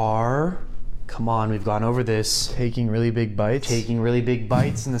banana are, come on, we've gone over this. Taking really big bites. Taking really big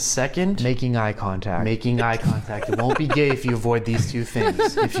bites. And the second, making eye contact. Making eye contact. It won't be gay if you avoid these 2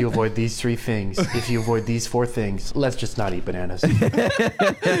 things. If you avoid these 3 things. If you avoid these 4 things. Let's just not eat bananas. Wait, you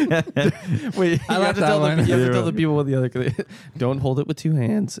have to tell the people with the other. Don't hold it with 2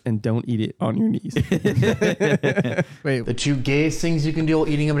 hands and don't eat it on your knees. Wait. The 2 gayest things you can do while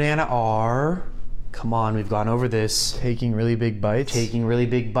eating a banana are, come on, we've gone over this. Taking really big bites. Taking really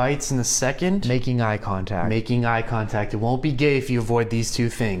big bites. And the second, making eye contact. Making eye contact. It won't be gay if you avoid these 2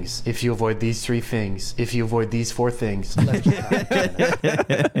 things. If you avoid these 3 things. If you avoid these 4 things. Let's just not eat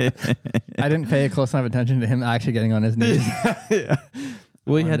bananas. I didn't pay close enough attention to him actually getting on his knees.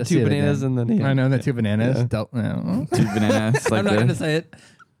 Well, he had 2 bananas and then he had, I know the 2 bananas. Yeah. 2 bananas. Like I'm not going to say it.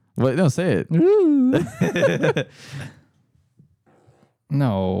 What? No, say it.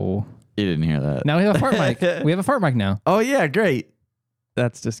 No. You didn't hear that. Now we have a fart mic. We have a fart mic now. Oh yeah, great.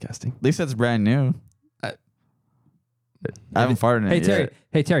 That's disgusting. At least that's brand new. I haven't farted in Hey it Terry. yet.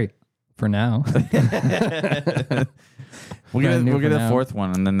 Hey Terry. For now. We'll get a 4th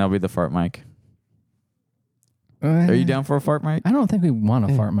one, and then that'll be the fart mic. Are you down for a fart mic? I don't think we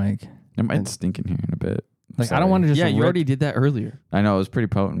want a fart mic. It might stink in here in a bit. Like I don't want to just. Yeah, you rip- already did that earlier. I know, it was pretty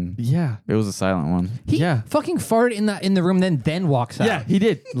potent. Yeah. It was a silent one. He fucking farted in the room, then walks out. Yeah, he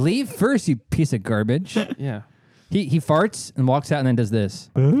did. Leave first, you piece of garbage. Yeah. He farts and walks out and then does this.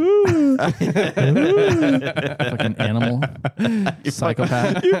 Fucking animal.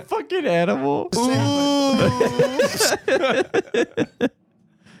 Psychopath. You fucking animal.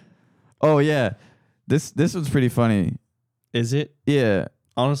 Oh yeah. This one's pretty funny. Is it? Yeah.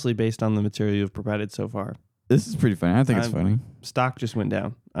 Honestly, based on the material you've provided so far. This is pretty funny. I think it's funny. Stock just went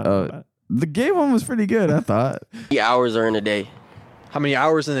down. I don't know about it. The gay one was pretty good, I thought. How many hours are in a day? How many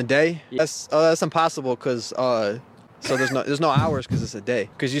hours in a day? That's impossible because so there's no hours because it's a day.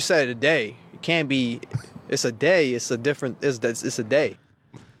 Because you said a day, it can't be. It's a day. It's a different. It's a day.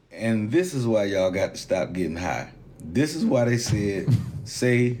 And this is why y'all got to stop getting high. This is why they said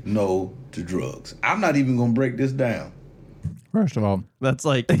say no to drugs. I'm not even gonna break this down. First of all, that's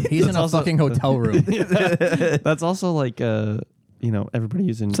like he's in a fucking hotel room. That's also like everybody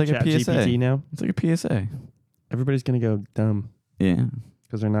using It's like a PSA ChatGPT now. It's like a PSA. Everybody's gonna go dumb. Yeah.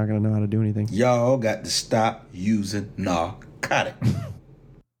 Because they're not gonna know how to do anything. Y'all got to stop using narcotics.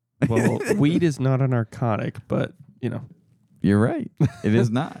 Well, weed is not a narcotic, but You're right. It is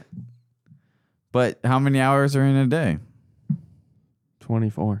not. But how many hours are in a day?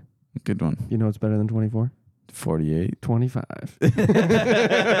 24. Good one. You know what's better than 24? 48. 25.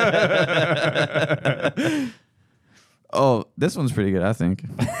 Oh, this one's pretty good, I think.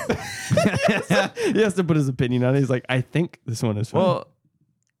 He has to put his opinion on it. He's like, I think this one is fun. Well,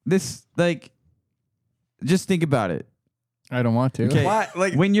 this, just think about it. I don't want to. Okay.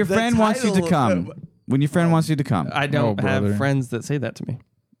 When your friend wants you to come. When your friend wants you to come. I don't have brother. friends that say that to me.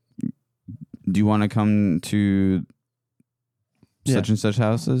 Do you want to come to such and such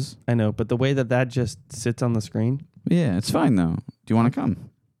houses? I know, but the way that just sits on the screen. Yeah, it's fine though. Do you want to come? Do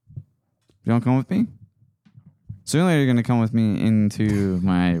you want to come with me? Sooner you're going to come with me into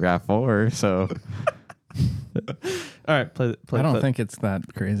my RAV4, so. All right, play. I don't think it's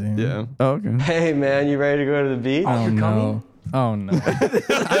that crazy. Yeah. Oh, okay. Hey man, you ready to go to the beach? Oh no. Oh no.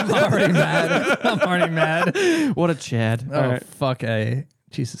 I'm already mad. What a Chad. Oh All right. fuck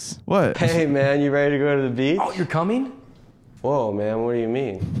Jesus. What? Hey man, you ready to go to the beach? Oh, you're coming? Whoa, man, what do you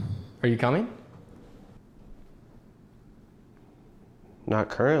mean? Are you coming? Not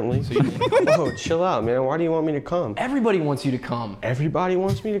currently. Whoa, chill out, man. Why do you want me to come? Everybody wants you to come. Everybody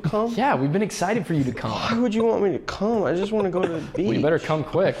wants me to come? Yeah, we've been excited for you to come. Why would you want me to come? I just want to go to the beach. Well, you better come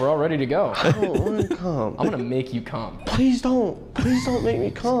quick. We're all ready to go. I don't want to come. I'm gonna make you come. Please don't. Please don't make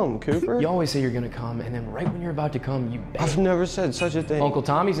me come, Cooper. You always say you're gonna come, and then right when you're about to come, you beg. I've never said such a thing. Uncle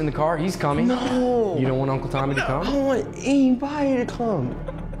Tommy's in the car. He's coming. No. You don't want Uncle Tommy to I come? don't want anybody to come.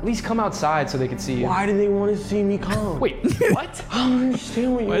 At least come outside so they can see you. Why do they want to see me come? Wait, what? I don't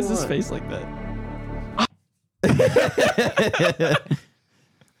understand what you Why want. is his face like that?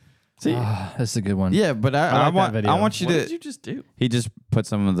 See, This is a good one. yeah, but I like that video. want you What to. did you just do? He just put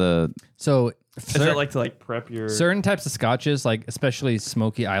some of the. So Is that like to prep your certain types of scotches, like especially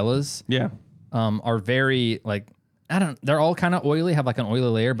smoky Islas, Yeah. are very they're all kind of oily, have like an oily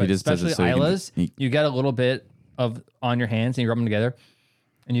layer, but just does it especially so you can- Islas, you get a little bit of on your hands and you rub them together,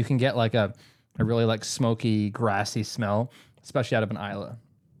 and you can get like a really like smoky, grassy smell, especially out of an Isla.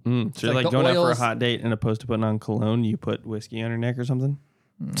 So you're like like the going out for a oils- hot date, and opposed to putting on cologne, you put whiskey on your neck or something?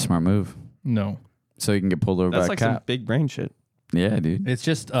 Smart move. No. So you can get pulled over That's by like a some cop. big brain shit. Yeah, dude. It's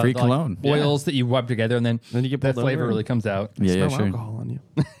just free like cologne. oils that you rub together, and then you get that pulled flavor over really and comes out. Yeah, Smell sure. alcohol on you.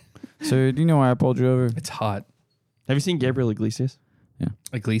 So do you know why I pulled you over? It's hot. Have you seen Gabriel Iglesias? Yeah.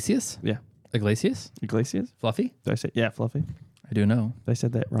 Iglesias? Yeah. Iglesias? Iglesias? Fluffy? Did I say Fluffy? I do know. I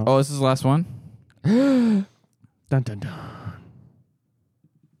said that wrong. Oh, this is the last one. Dun dun dun.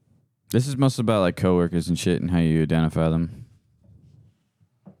 This is mostly about like coworkers and shit and how you identify them.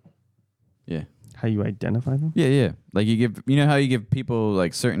 Yeah. How you identify them? Yeah. Like you know how you give people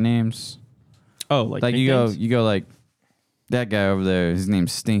like certain names. Oh, like you nicknames? go like that guy over there. His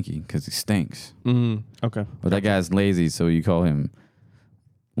name's Stinky because he stinks. Okay. But that guy's lazy, so you call him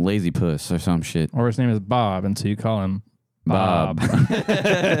Lazy Puss or some shit. Or his name is Bob, and so you call him Bob.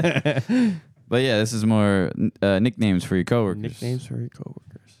 But yeah, this is more nicknames for your coworkers. Nicknames for your coworkers.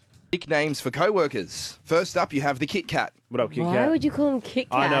 Nicknames for co-workers. First up, you have the Kit Kat. What up, Kit Why would you call him Kit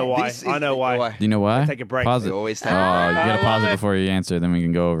Kat? I know why. This is I know why. Do you know why? Take a break. Pause They it. always Oh, take you a break. gotta I pause love it it. before you answer, then we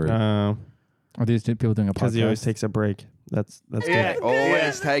can go over it. Are these two people doing a podcast? Because he always takes a break. That's Yeah. good.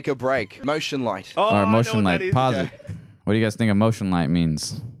 Always take a break. Motion light. Oh, All right, I know motion what light. that is. Pause it. What do you guys think a motion light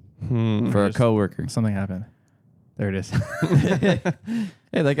means for a coworker? Something happened. There it is.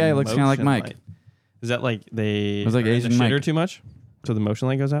 Hey, that guy looks kind of like Motion Mike. light. Is that like they It was like are in Asian the Mike. shitter too much? So the motion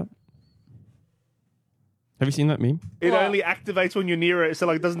light goes out? Have you seen that meme? It only activates when you're near it, so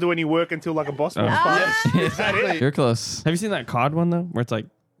like it doesn't do any work until like a boss walks by. Is that it? You're close. Have you seen that COD one though? Where it's like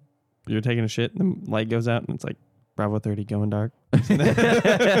you're taking a shit and the light goes out and it's like Bravo 30 going dark. Have you seen that?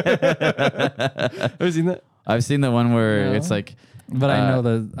 Have you seen that? I've seen the one where No. it's like, But I know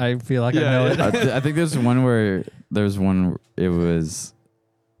the. I feel like I know it. I think there's one where it was,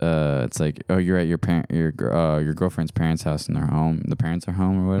 it's like, oh, you're at your girlfriend's parents' house and they're home. The parents are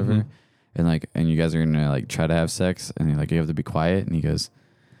home or whatever, Mhm. and you guys are gonna like try to have sex, and like you have to be quiet, and he goes,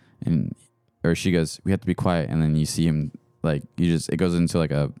 or she goes, we have to be quiet, and then you see him like it goes into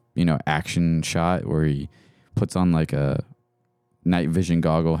like a action shot where he puts on like a night vision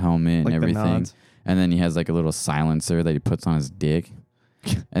goggle helmet Like and the everything. nods. And then he has like a little silencer that he puts on his dick,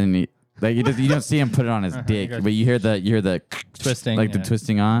 and then you don't see him put it on his dick, gotcha. but you hear the Twisting, like the yeah.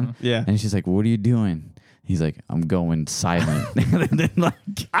 twisting on. Yeah. And she's like, "What are you doing?" He's like, "I'm going silent." And then, like,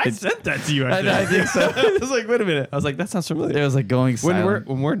 I sent that to you. I think so. I was like, wait a minute. I was like, that sounds familiar. It was like going silent.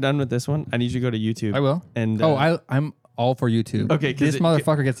 When we're done with this one, I need you to go to YouTube. I will. And I'm all for YouTube. Okay, 'cause this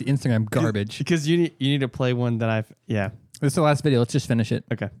motherfucker gets the Instagram garbage. because you need to play one that I've This is the last video. Let's just finish it.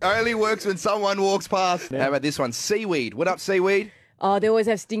 Okay. Only works when someone walks past. How about this one? Seaweed. What up, seaweed? Oh, they always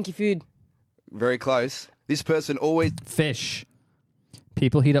have stinky food. Very close. This person always Fish.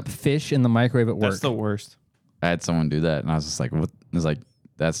 People heat up fish in the microwave at work. That's the worst. I had someone do that, and I was just like, "What?" I was like,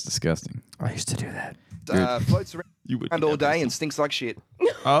 "That's disgusting." I used to do that. Floats around would all day and stinks like shit.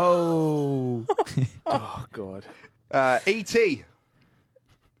 Oh. Oh god. E.T.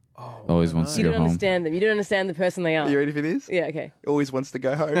 Always wants to You go don't home. understand them. You don't understand the person they are. You ready for this? Yeah, okay. Always wants to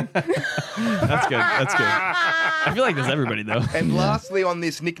go home. That's good. That's good. I feel like that's everybody though. And lastly on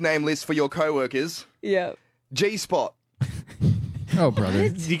this nickname list for your co-workers, Yeah. G-Spot. Oh, brother.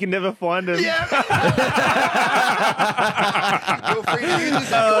 You can never find him. Yeah. Feel free to use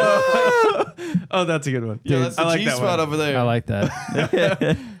this. Oh, that's a good one. Yeah, that's I the like that G-spot one. over there. I like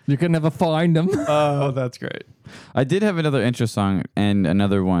that. You could never find them. Oh, that's great. I did have another intro song and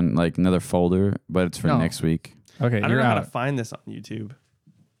another one, like another folder, but it's for No. next week. Okay, I don't you're know how to out. find this on YouTube.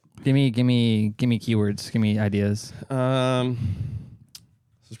 Give me keywords. Give me ideas. This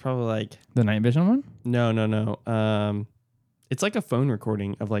is probably like The night vision one. no. It's like a phone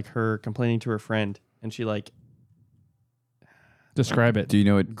recording of like her complaining to her friend, and she like Describe it. Do you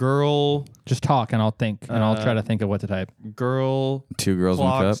know what girl Just talk, and I'll think, and I'll try to think of what to type. girl Two Girls One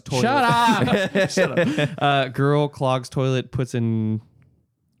clogs Cup? toilet. Shut up. Shut up. Girl clogs toilet, puts in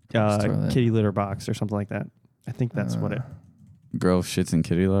toilet. kitty litter box or something like that. I think that's what it. Girl shits in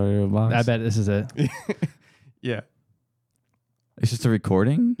kitty litter box? I bet this is it. Yeah. It's just a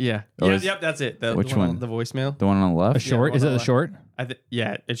recording? Yeah. Or Yep, that's it. The, Which the one? The voicemail. The one on the left? A short? one Is it on the the short?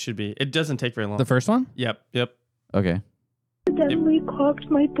 Yeah, it should be. It doesn't take very long. The first one? Yep. Yep. Okay. Accidentally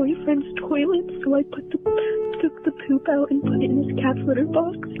clogged my boyfriend's toilet, so I took the poop out and put it in his cat's litter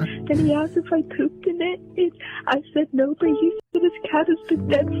box. And he asked if I pooped in it, and I said no, but he said his cat has been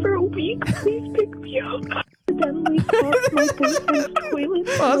dead for a week. Please pick me up. Accidentally clogged my boyfriend's toilet.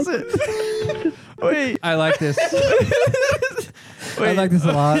 Pause it. Wait. I like this. I like this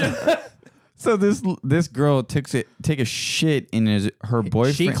a lot. So this girl take a shit in her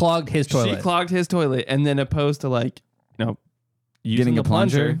boyfriend. She clogged his toilet. She clogged his toilet, and then opposed to like, using Getting the a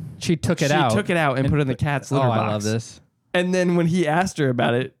plunger? She took it out. She took it out and put it in the cat's litter box. I love this. And then when he asked her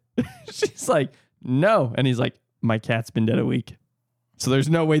about it, she's like, no. And he's like, my cat's been dead a week. So there's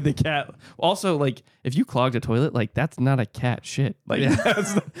no way the cat. Also, like, if you clogged a toilet, like, that's not a cat shit. Like,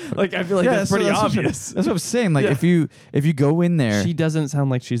 that's like I feel like that's pretty obvious. That's what I'm saying. Like, if you go in there, She doesn't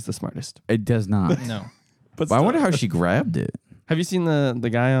sound like she's the smartest. it does not. No. But I wonder how she grabbed it. Have you seen the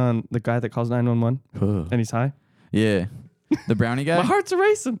guy that calls 911 and he's high? Yeah, the brownie guy. My heart's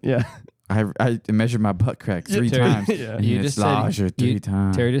racing. Yeah. I measured my butt crack 3 Terry- times. Yeah. And You it's just said larger 3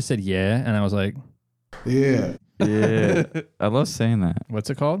 times. Terry just said yeah, and I was like, Yeah. Yeah, I love saying that. what's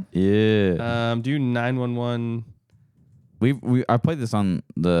it called? Yeah, Do 911. I played this on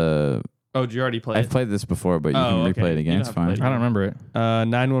the. Oh, did you already play I've it? played this before, but you can replay it again. It's fine. I don't remember it.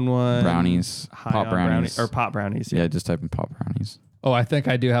 911. Brownies, high pop on brownies, or pop brownies. Yeah, just type in pop brownies. Oh, I think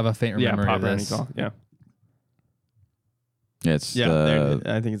I do have a faint Yeah, memory pop of brownie this. call. Yeah. Yeah, it's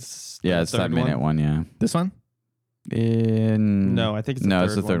I think it's it's that minute one. Yeah, This one? No, I think it's the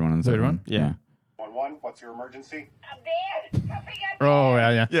it's the third one. The Third one? Yeah. 1-1, what's your emergency? Oh,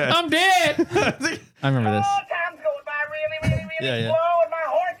 yeah. Yeah. I'm dead. I remember this. Time's going by really Yeah, yeah. slow and my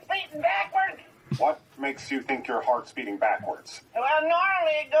heart's beating backwards. What makes you think your heart's beating backwards? Well,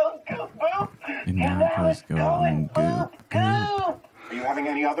 normally it goes goof boop. And now it's going goop. Are you having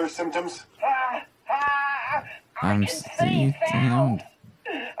any other symptoms? I'm Steve Town.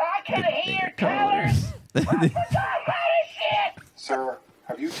 I can hear colors. Sir,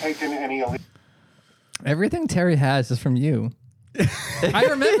 have you taken any illegal... Everything Terry has is from you. I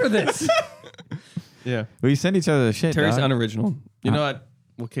remember this. Yeah. We send each other the shit. Terry's dog. unoriginal. You know what?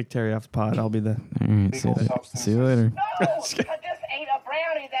 We'll kick Terry off the pod. I'll be the. All right, see you later. I just ate a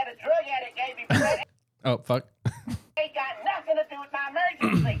brownie that a drug addict gave me. But it Oh, fuck. ain't got nothing to do with my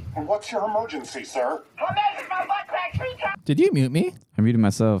emergency. And what's your emergency, sir? I measured my butt crack 3 times. Did you mute me? I muted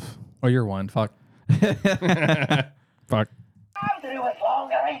myself. Oh, you're one. Fuck. Fuck. I'm through with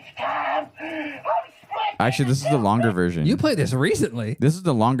longer each time. I'm split. Actually, this is the longer version. You played this recently. This is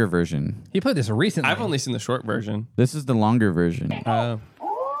the longer version. You played this recently. I've only seen the short version. This is the longer version. Ooh,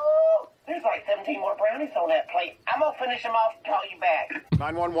 there's like 17 more brownies on that plate. I'm gonna finish them off and call you back.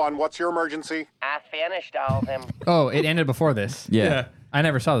 911, what's your emergency? I finished all of them. Oh, it ended before this. Yeah. I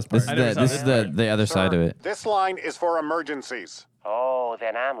never saw this part. This is the other side of it. This line is for emergencies. Oh,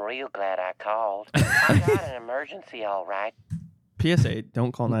 then I'm real glad I called. I got an emergency, all right. PSA: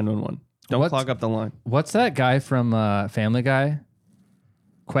 don't call 911. Don't clog up the line. What's that guy from Family Guy?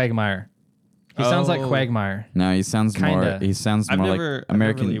 Quagmire. He sounds like Oh. Quagmire. No, he sounds Kinda. more. He sounds I've more never- like I've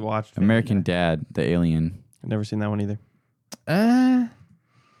never American. really watched Family American Dad, the alien. I've never seen that one either.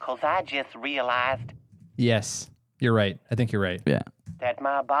 Cause I just realized Yes. You're right. I think you're right. Yeah. that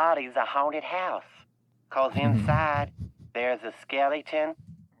my body's a haunted house. Cause inside there's a skeleton,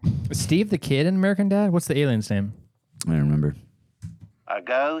 Steve the Kid in American Dad? What's the alien's name? I don't remember. a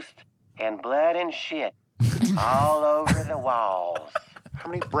ghost, and blood and shit all over the walls. How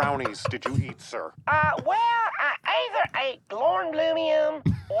many brownies did you eat, sir? Well, I either ate Glornblumium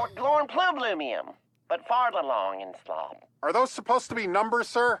or Glornplublumium, but farther along in slob. Are those supposed to be numbers,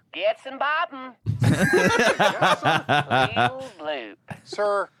 sir? Get some boppin'. Real bloop.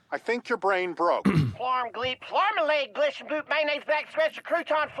 Sir, I think your brain broke. Flarm gleep, flarmalade, glish and bloop, mayonnaise, back stretch,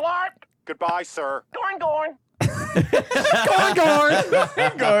 crouton, flarp. Goodbye, sir. Gorn. Gorn.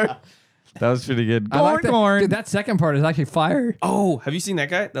 That was pretty good. I like that. Dude, that second part is actually fire. Oh, have you seen that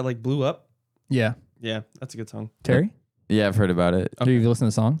guy that like blew up? Yeah. Yeah, that's a good song. Terry? Yeah, I've heard about it. Do you listen to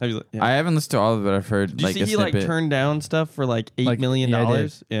the song? Have you, yeah. I haven't listened to all of it. I've heard Did you like see a he like snippet. turned down stuff for like $8 million? Yeah, I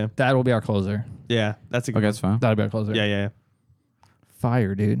did. Yeah, That will be our closer. yeah, that's a good. Okay, that's fine. That'll be our closer. Yeah.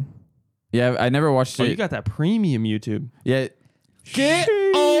 Fire, dude. Yeah, I never watched Oh, it. you got that premium YouTube. Yeah, Get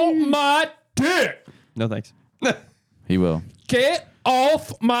on my dick. No thanks. he will. Get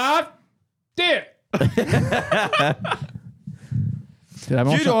off my dick. Dude, I've been Get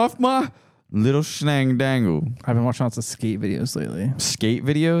watching, off my little snang dangle. I've been watching lots of skate videos lately. Skate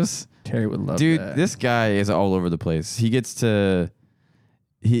videos? Terry would love Dude, that. this guy is all over the place. He gets to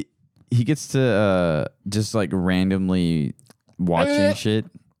just like randomly watching shit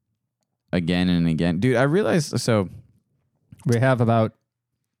again and again. Dude, I realized so We have about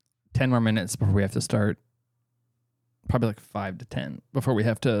 10 more minutes before we have to start. Probably like 5 to 10 before we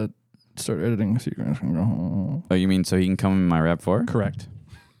have to start editing. So you guys can go home. Oh, you mean so he can come in my rap for? Correct.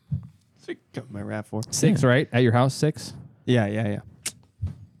 My rap for 6, right? At your house, 6? Yeah.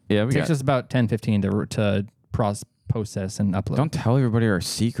 Yeah, we Takes got. us about 10, 15 to process and upload. Don't tell everybody our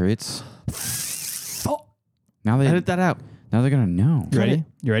secrets. Now they Edit that out. Now they're gonna know. You ready?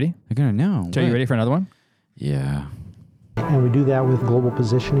 You ready? They're gonna know. So you What? ready for another one? Yeah. And we do that with global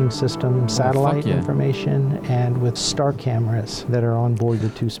positioning system, satellite yeah. information, and with star cameras that are on board the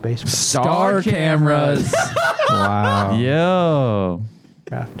 2 spacecraft. Star cameras. Wow. Yo.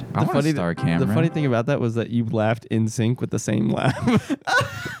 I want a star camera. The funny thing about that was that you laughed in sync with the same laugh.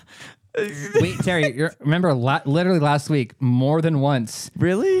 Wait, Terry, remember literally last week, more than once.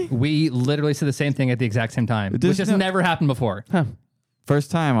 Really? We literally said the same thing at the exact same time, There's which has never happened before. Huh.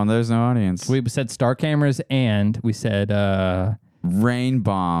 First time on There's No Audience. We said star cameras and we said... rain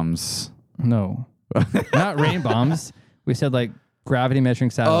bombs. No. Not rain bombs. We said like gravity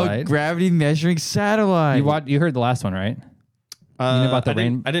measuring satellite. Oh, gravity measuring satellite. You heard the last one, right? You know about the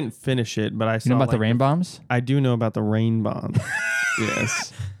rain... I didn't finish it, but I saw You know about the rain bombs? I do know about the rain bombs.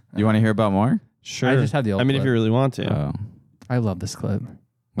 Yes. You want to hear about more? Sure. I just have the old I mean, clip. if you really want to. Oh. I love this clip.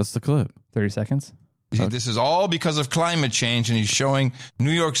 What's the clip? 30 seconds. This is all because of climate change, and he's showing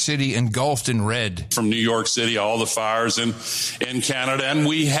New York City engulfed in red. From New York City, all the fires in Canada, and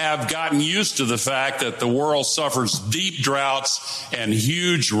we have gotten used to the fact that the world suffers deep droughts and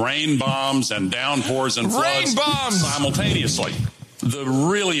huge rain bombs and downpours and floods simultaneously. The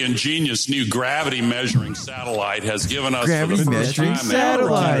really ingenious new gravity measuring satellite has given us for the first time the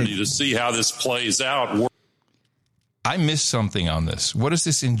opportunity to see how this plays out. I missed something on this. What is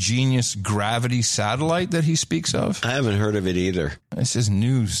this ingenious gravity satellite that he speaks of? I haven't heard of it either. This is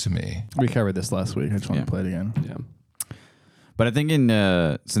news to me. We covered this last week. I just want to play it again. Yeah. But I think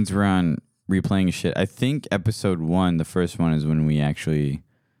since we're on replaying shit, I think episode 1, the first one, is when we actually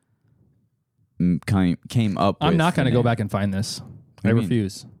came up with... I'm not going to go back and find this. I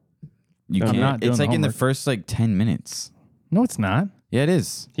refuse. You can't. It's like in the first 10 minutes. No, it's not. Yeah, it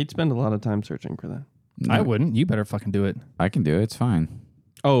is. He'd spend a lot of time searching for that. No. I wouldn't. You better fucking do it. I can do it. It's fine.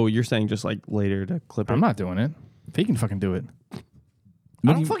 Oh, you're saying just like later to clip it? I'm not doing it. If he can fucking do it. I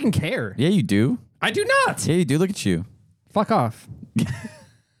don't fucking care. Yeah, you do. I do not. Yeah, you do. Look at you. Fuck off.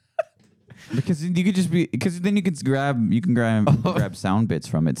 Because you could just be... Because then you can grab sound bits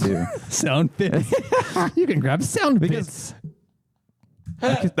from it, too. Sound bits? You can grab sound bits.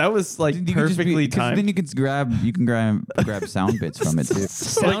 That was like perfectly timed. Then you can grab sound bits from it too.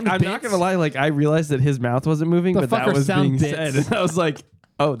 I'm not gonna lie. Like I realized that his mouth wasn't moving, but that was being said. And I was like,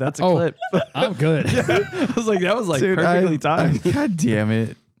 "Oh, that's a clip." I'm good. I was like, "That was like perfectly timed." God damn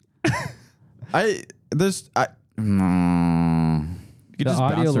it! The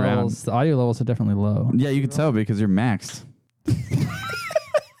audio levels. The audio levels are definitely low. Yeah, you can tell because you're maxed.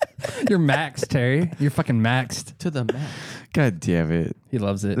 You're maxed, Terry. You're fucking maxed to the max. God damn it. He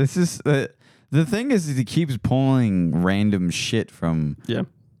loves it. This is the thing is he keeps pulling random shit from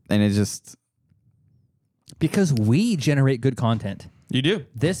and it just because we generate good content. You do.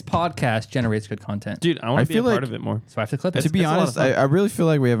 This podcast generates good content. Dude, I want to be a part of it more. So I have to clip it. To be honest, I really feel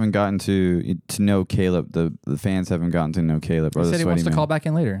like we haven't gotten to know Caleb. The fans haven't gotten to know Caleb. He said he wants to call back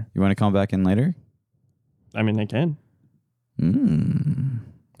in later. You want to call back in later? I mean, I can.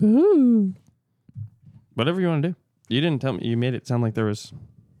 Ooh. Whatever you want to do. You didn't tell me. You made it sound like there was...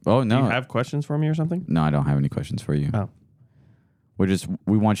 Oh, no. Do you have questions for me or something? No, I don't have any questions for you. Oh.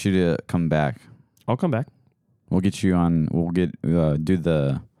 We want you to come back. I'll come back. We'll get you on. We'll do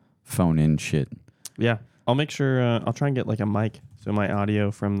the phone in shit. Yeah. I'll make sure. I'll try and get like a mic so my audio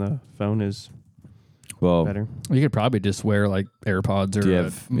from the phone is better. You could probably just wear like AirPods or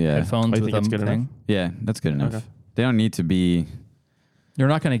headphones with a thing. Enough? Yeah, that's good enough. Okay. They don't need to be... You're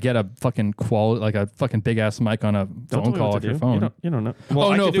not going to get a fucking a fucking big ass mic on a phone call off your phone. You don't know.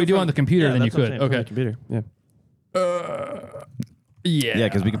 Well, no, if we do on the computer, then you could. Okay. The computer. Yeah. Yeah. Yeah,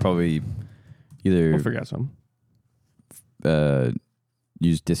 because we could probably either we'll figure out something.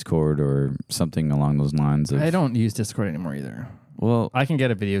 Use Discord or something along those lines. I don't use Discord anymore either. Well, I can get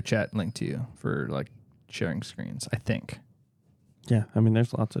a video chat link to you for like sharing screens, I think. Yeah, I mean,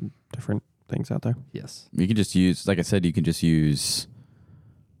 there's lots of different things out there. Yes. You can just use, like I said, you can use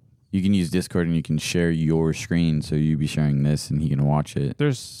Discord and you can share your screen. So you be sharing this and he can watch it.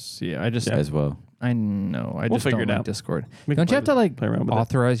 As well. I know. I We'll just figure don't it like out. Discord. We Don't can you have to like play around with it.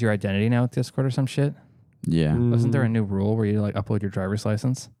 authorize your identity now with Discord or some shit? Yeah. Wasn't there a new rule where you like upload your driver's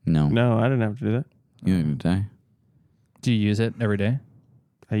license? No. No, I didn't have to do that. You didn't die. Do you use it every day?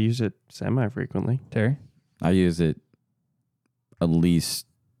 I use it semi-frequently. Terry? I use it at least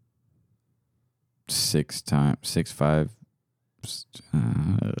 6 times. 6, 5. What are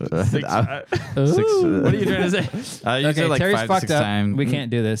you trying to say? I use it like Terry's 5 to fucked 6 up. times. We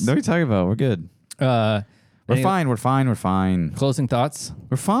can't do this. What are you talking about? We're good. We're fine. We're fine. We're fine. Closing thoughts?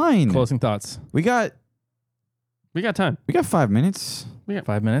 We're fine. Closing thoughts. We got time. We got 5 minutes. We got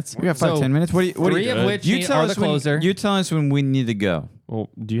 5 minutes. We got 10 minutes. What do you? Three of which are the closer. You tell us when we need to go. Well,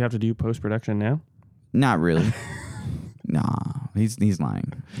 do you have to do post-production now? Not really. Nah, he's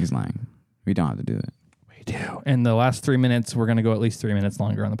lying. He's lying. We don't have to do it. We do. And the last 3 minutes, we're gonna go at least 3 minutes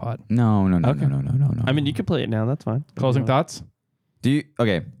longer on the pod. No. Okay. No. I mean, you can play it now. That's fine. Closing thoughts?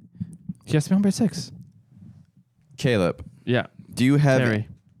 Okay. He has to be on by 6. Caleb. Yeah. Do you have Terry.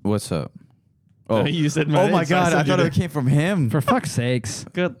 What's up? Oh, you said my Oh name, my so I God! said I thought you it did. came from him. For fuck's sakes.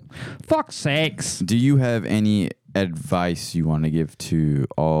 Good. Fuck's sakes. Do you have any advice you want to give to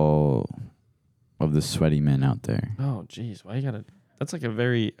all of the sweaty men out there? Oh, geez. Why you gotta? That's like a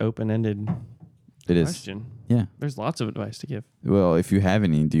very open-ended question. Yeah. There's lots of advice to give. Well, if you have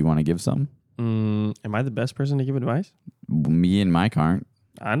any, do you want to give some? Am I the best person to give advice? Me and Mike aren't.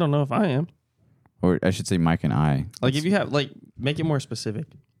 I don't know if I am. Or I should say Mike and I. Like, if you have, like, make it more specific.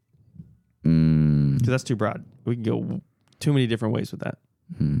 Because that's too broad. We can go too many different ways with that.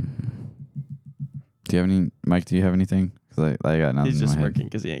 Do you have any, Mike? Do you have anything? Because I got nothing. He's just in my head. working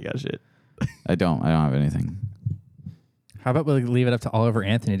because he ain't got shit. I don't have anything. How about we leave it up to Oliver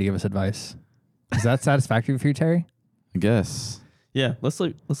Anthony to give us advice? Is that satisfactory for you, Terry? I guess. Yeah, let's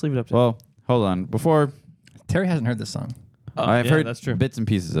leave it up to Well, hold on. Before Terry hasn't heard this song. I've yeah, heard that's true. bits and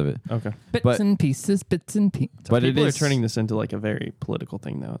pieces of it. Okay. Bits and pieces. But People it are is turning this into like a very political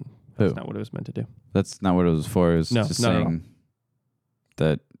thing now. That's not what it was meant to do. That's not what it was for. It was No, just not at all. saying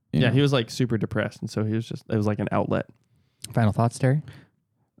that. You Yeah, know. he was like super depressed, and so it was like an outlet. Final thoughts, Terry?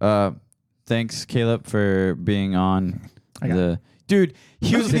 Thanks, Caleb, for being on got Dude,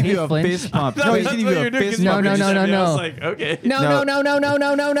 he was gonna give you a fist pump. No, he's gonna give you a fist pump. No. I was like, okay.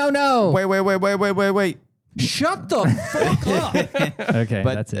 No. Wait. Shut the fuck up. Okay,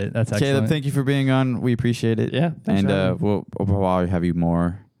 But that's it. That's Caleb, excellent. thank you for being on. We appreciate it. Yeah, thanks and for having me. we'll have you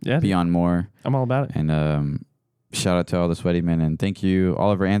more. Yeah, be on more. I'm all about it. And shout out to all the sweaty men, and thank you,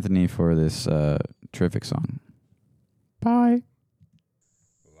 Oliver Anthony, for this terrific song. Bye.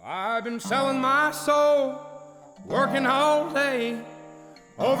 I've been selling my soul, working all day,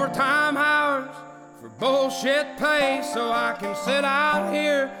 overtime hours for bullshit pay, so I can sit out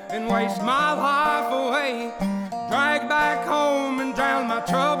here and waste my life away, drag back home and drown my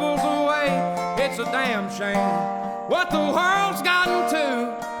troubles away. It's a damn shame what the world's gotten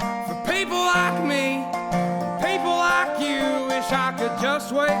to for people like me, people like you. Wish I could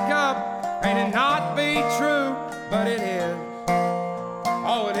just wake up and it not be true, but it is.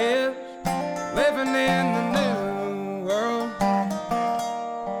 Oh, it is living in the new world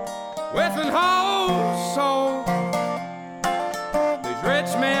with an whole soul. These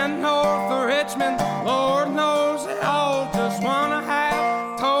rich men north of Richmond, Lord knows they all just wanna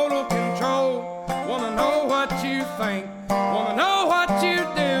have total control. Wanna know what you think, wanna know what you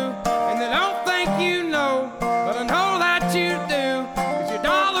do, and they don't think you know, but I know that you do. 'Cause your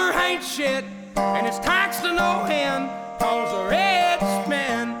dollar ain't shit, and it's taxed to no end. 'Cause the rich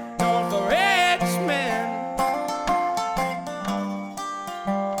men, north of Richmond.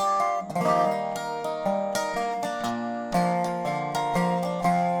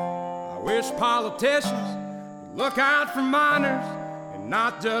 I wish politicians would look out for minors, and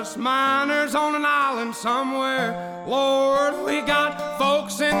not just minors on an island somewhere. Lord, we got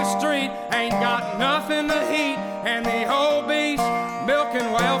folks in the street, ain't got nothing to eat, and the obese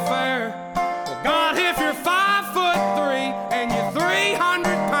milking welfare. Well, God, if you're 5'3" and you're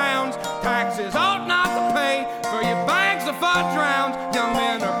 300 pounds, taxes ought not to pay for your bags of fudge rounds. Young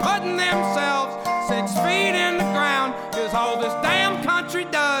men are putting themselves 6 feet in the ground, 'cause all this damn country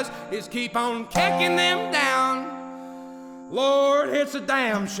does is keep on kicking them down. Lord, it's a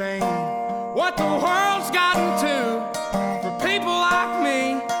damn shame what the world's gotten to for people like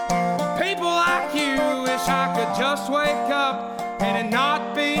me, people like you. Wish I could just wake up and it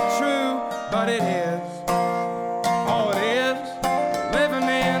not be true, but it is. Oh, it is living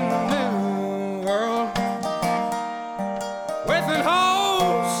in the new world with an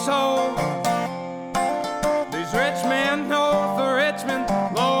whole soul. These rich men north of Richmond,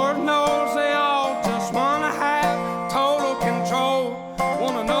 Lord knows they all just wanna have total control.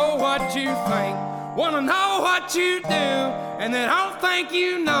 Wanna know what you think, wanna know what you do, and they don't think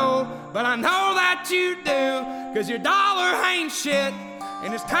you know, but I know that you do. 'Cause your dollar ain't shit,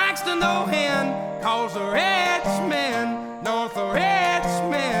 and it's taxed to no end. 'Cause the rich men, north of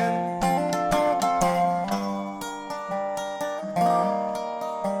Richmond.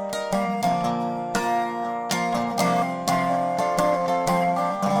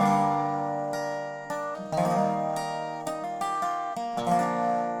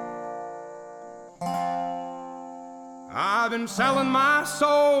 I've been selling my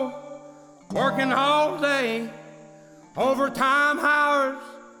soul, working all day, overtime hours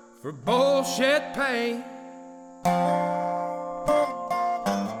for bullshit pay.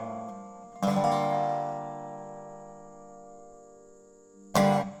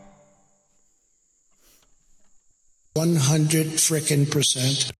 100 frickin'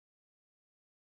 %.